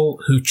of people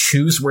who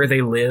choose where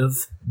they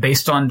live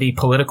based on the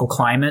political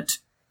climate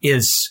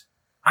is,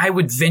 I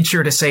would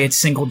venture to say it's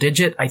single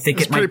digit. I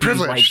think it might be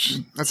like,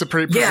 that's a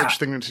pretty privileged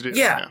thing to do.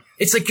 Yeah.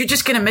 It's like, you're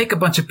just going to make a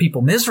bunch of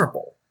people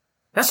miserable.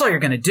 That's all you're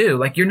going to do.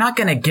 Like, you're not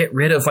going to get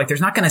rid of, like,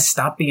 there's not going to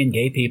stop being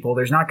gay people.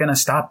 There's not going to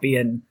stop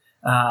being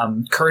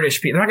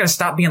Kurdish people. They're not going to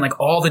stop being like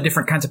all the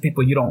different kinds of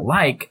people you don't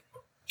like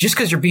just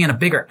because you're being a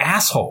bigger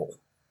asshole.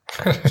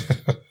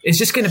 It's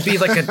just going to be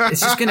like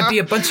it's just going to be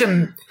a bunch of.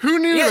 Who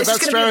knew that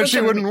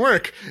strategy wouldn't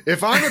work?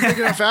 If I'm a big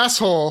enough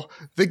asshole,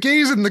 the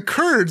gays and the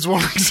Kurds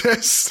won't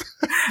exist.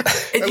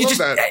 I love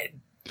that.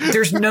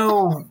 There's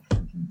no.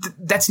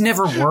 That's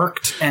never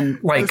worked,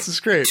 and like, this is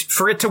great.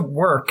 For it to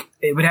work,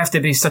 it would have to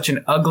be such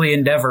an ugly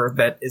endeavor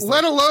that is.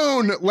 Let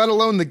alone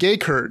the gay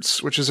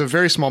Kurds, which is a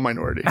very small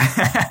minority.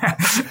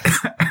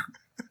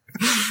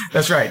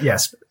 That's right.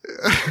 Yes.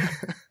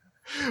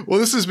 Well,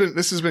 this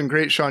has been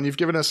great, Sean. You've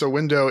given us a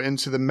window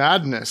into the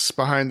madness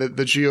behind the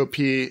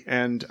GOP,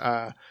 and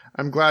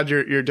I'm glad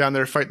you're down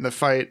there fighting the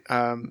fight.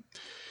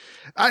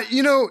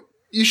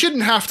 You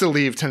shouldn't have to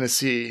leave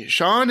Tennessee,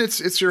 Sean.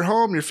 It's your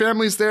home, your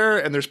family's there,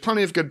 and there's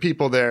plenty of good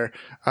people there.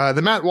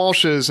 The Matt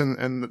Walshes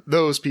and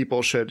those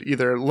people should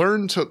either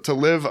learn to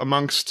live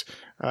amongst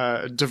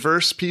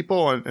diverse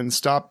people and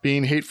stop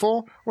being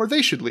hateful, or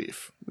they should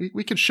leave.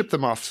 We could ship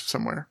them off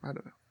somewhere. I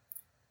don't know.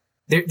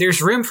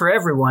 There's room for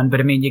everyone, but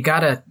I mean, you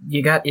gotta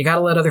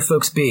let other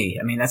folks be.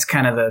 I mean, that's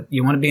kind of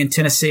you want to be in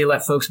Tennessee,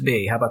 let folks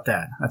be. How about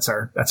that? That's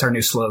our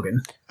new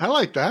slogan. I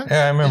like that.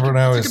 Yeah, I remember when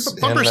I was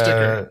a bumper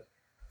sticker.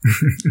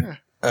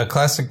 A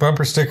classic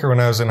bumper sticker when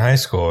I was in high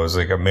school. It was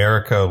like,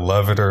 America,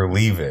 love it or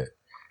leave it.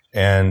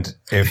 And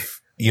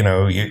if,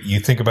 you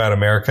think about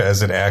America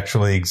as it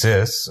actually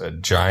exists, a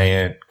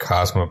giant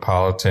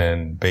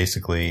cosmopolitan,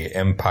 basically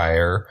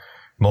empire,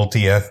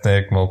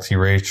 multi-ethnic,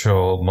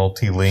 multiracial,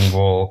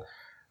 multilingual,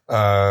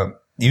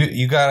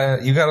 you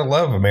gotta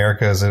love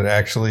America as it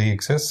actually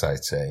exists,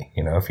 I'd say.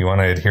 If you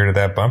want to adhere to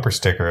that bumper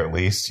sticker, at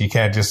least, you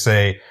can't just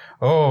say,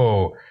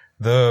 oh,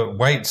 the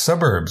white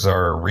suburbs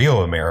are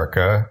real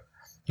America,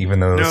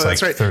 even though it's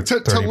that's like right.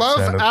 To love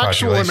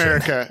actual population.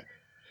 America.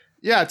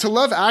 Yeah, to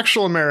love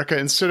actual America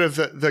instead of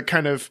the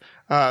kind of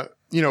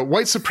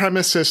white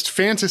supremacist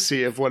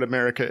fantasy of what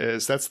America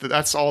is.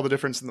 That's all the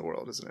difference in the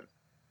world, isn't it?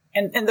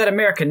 And that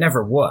America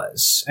never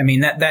was. I mean,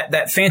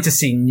 that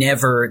fantasy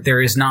never,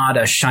 there is not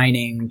a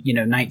shining,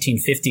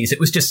 1950s. It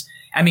was just,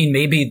 I mean,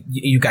 maybe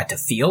you got to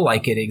feel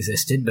like it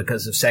existed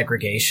because of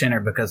segregation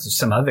or because of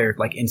some other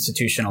like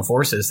institutional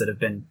forces that have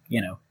been,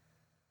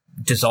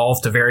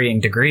 dissolved to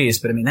varying degrees.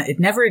 But I mean, it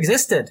never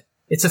existed.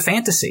 It's a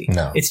fantasy.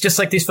 No. It's just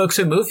like these folks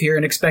who move here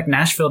and expect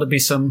Nashville to be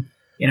some,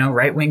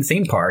 right-wing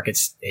theme park.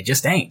 It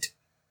just ain't.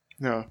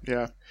 No.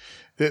 Yeah.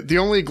 The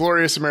only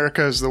glorious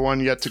America is the one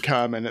yet to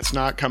come, and it's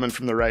not coming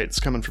from the right. It's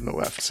coming from the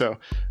left. So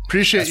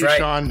appreciate you, right,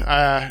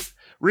 Sean.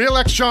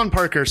 Re-elect Sean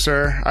Parker,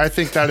 sir. I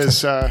think that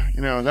is,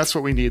 that's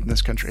what we need in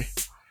this country.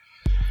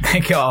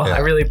 Thank you all. Yeah. I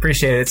really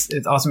appreciate it. It's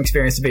an awesome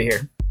experience to be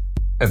here.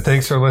 And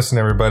thanks for listening,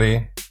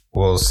 everybody.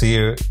 We'll see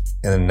you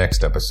in the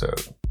next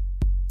episode.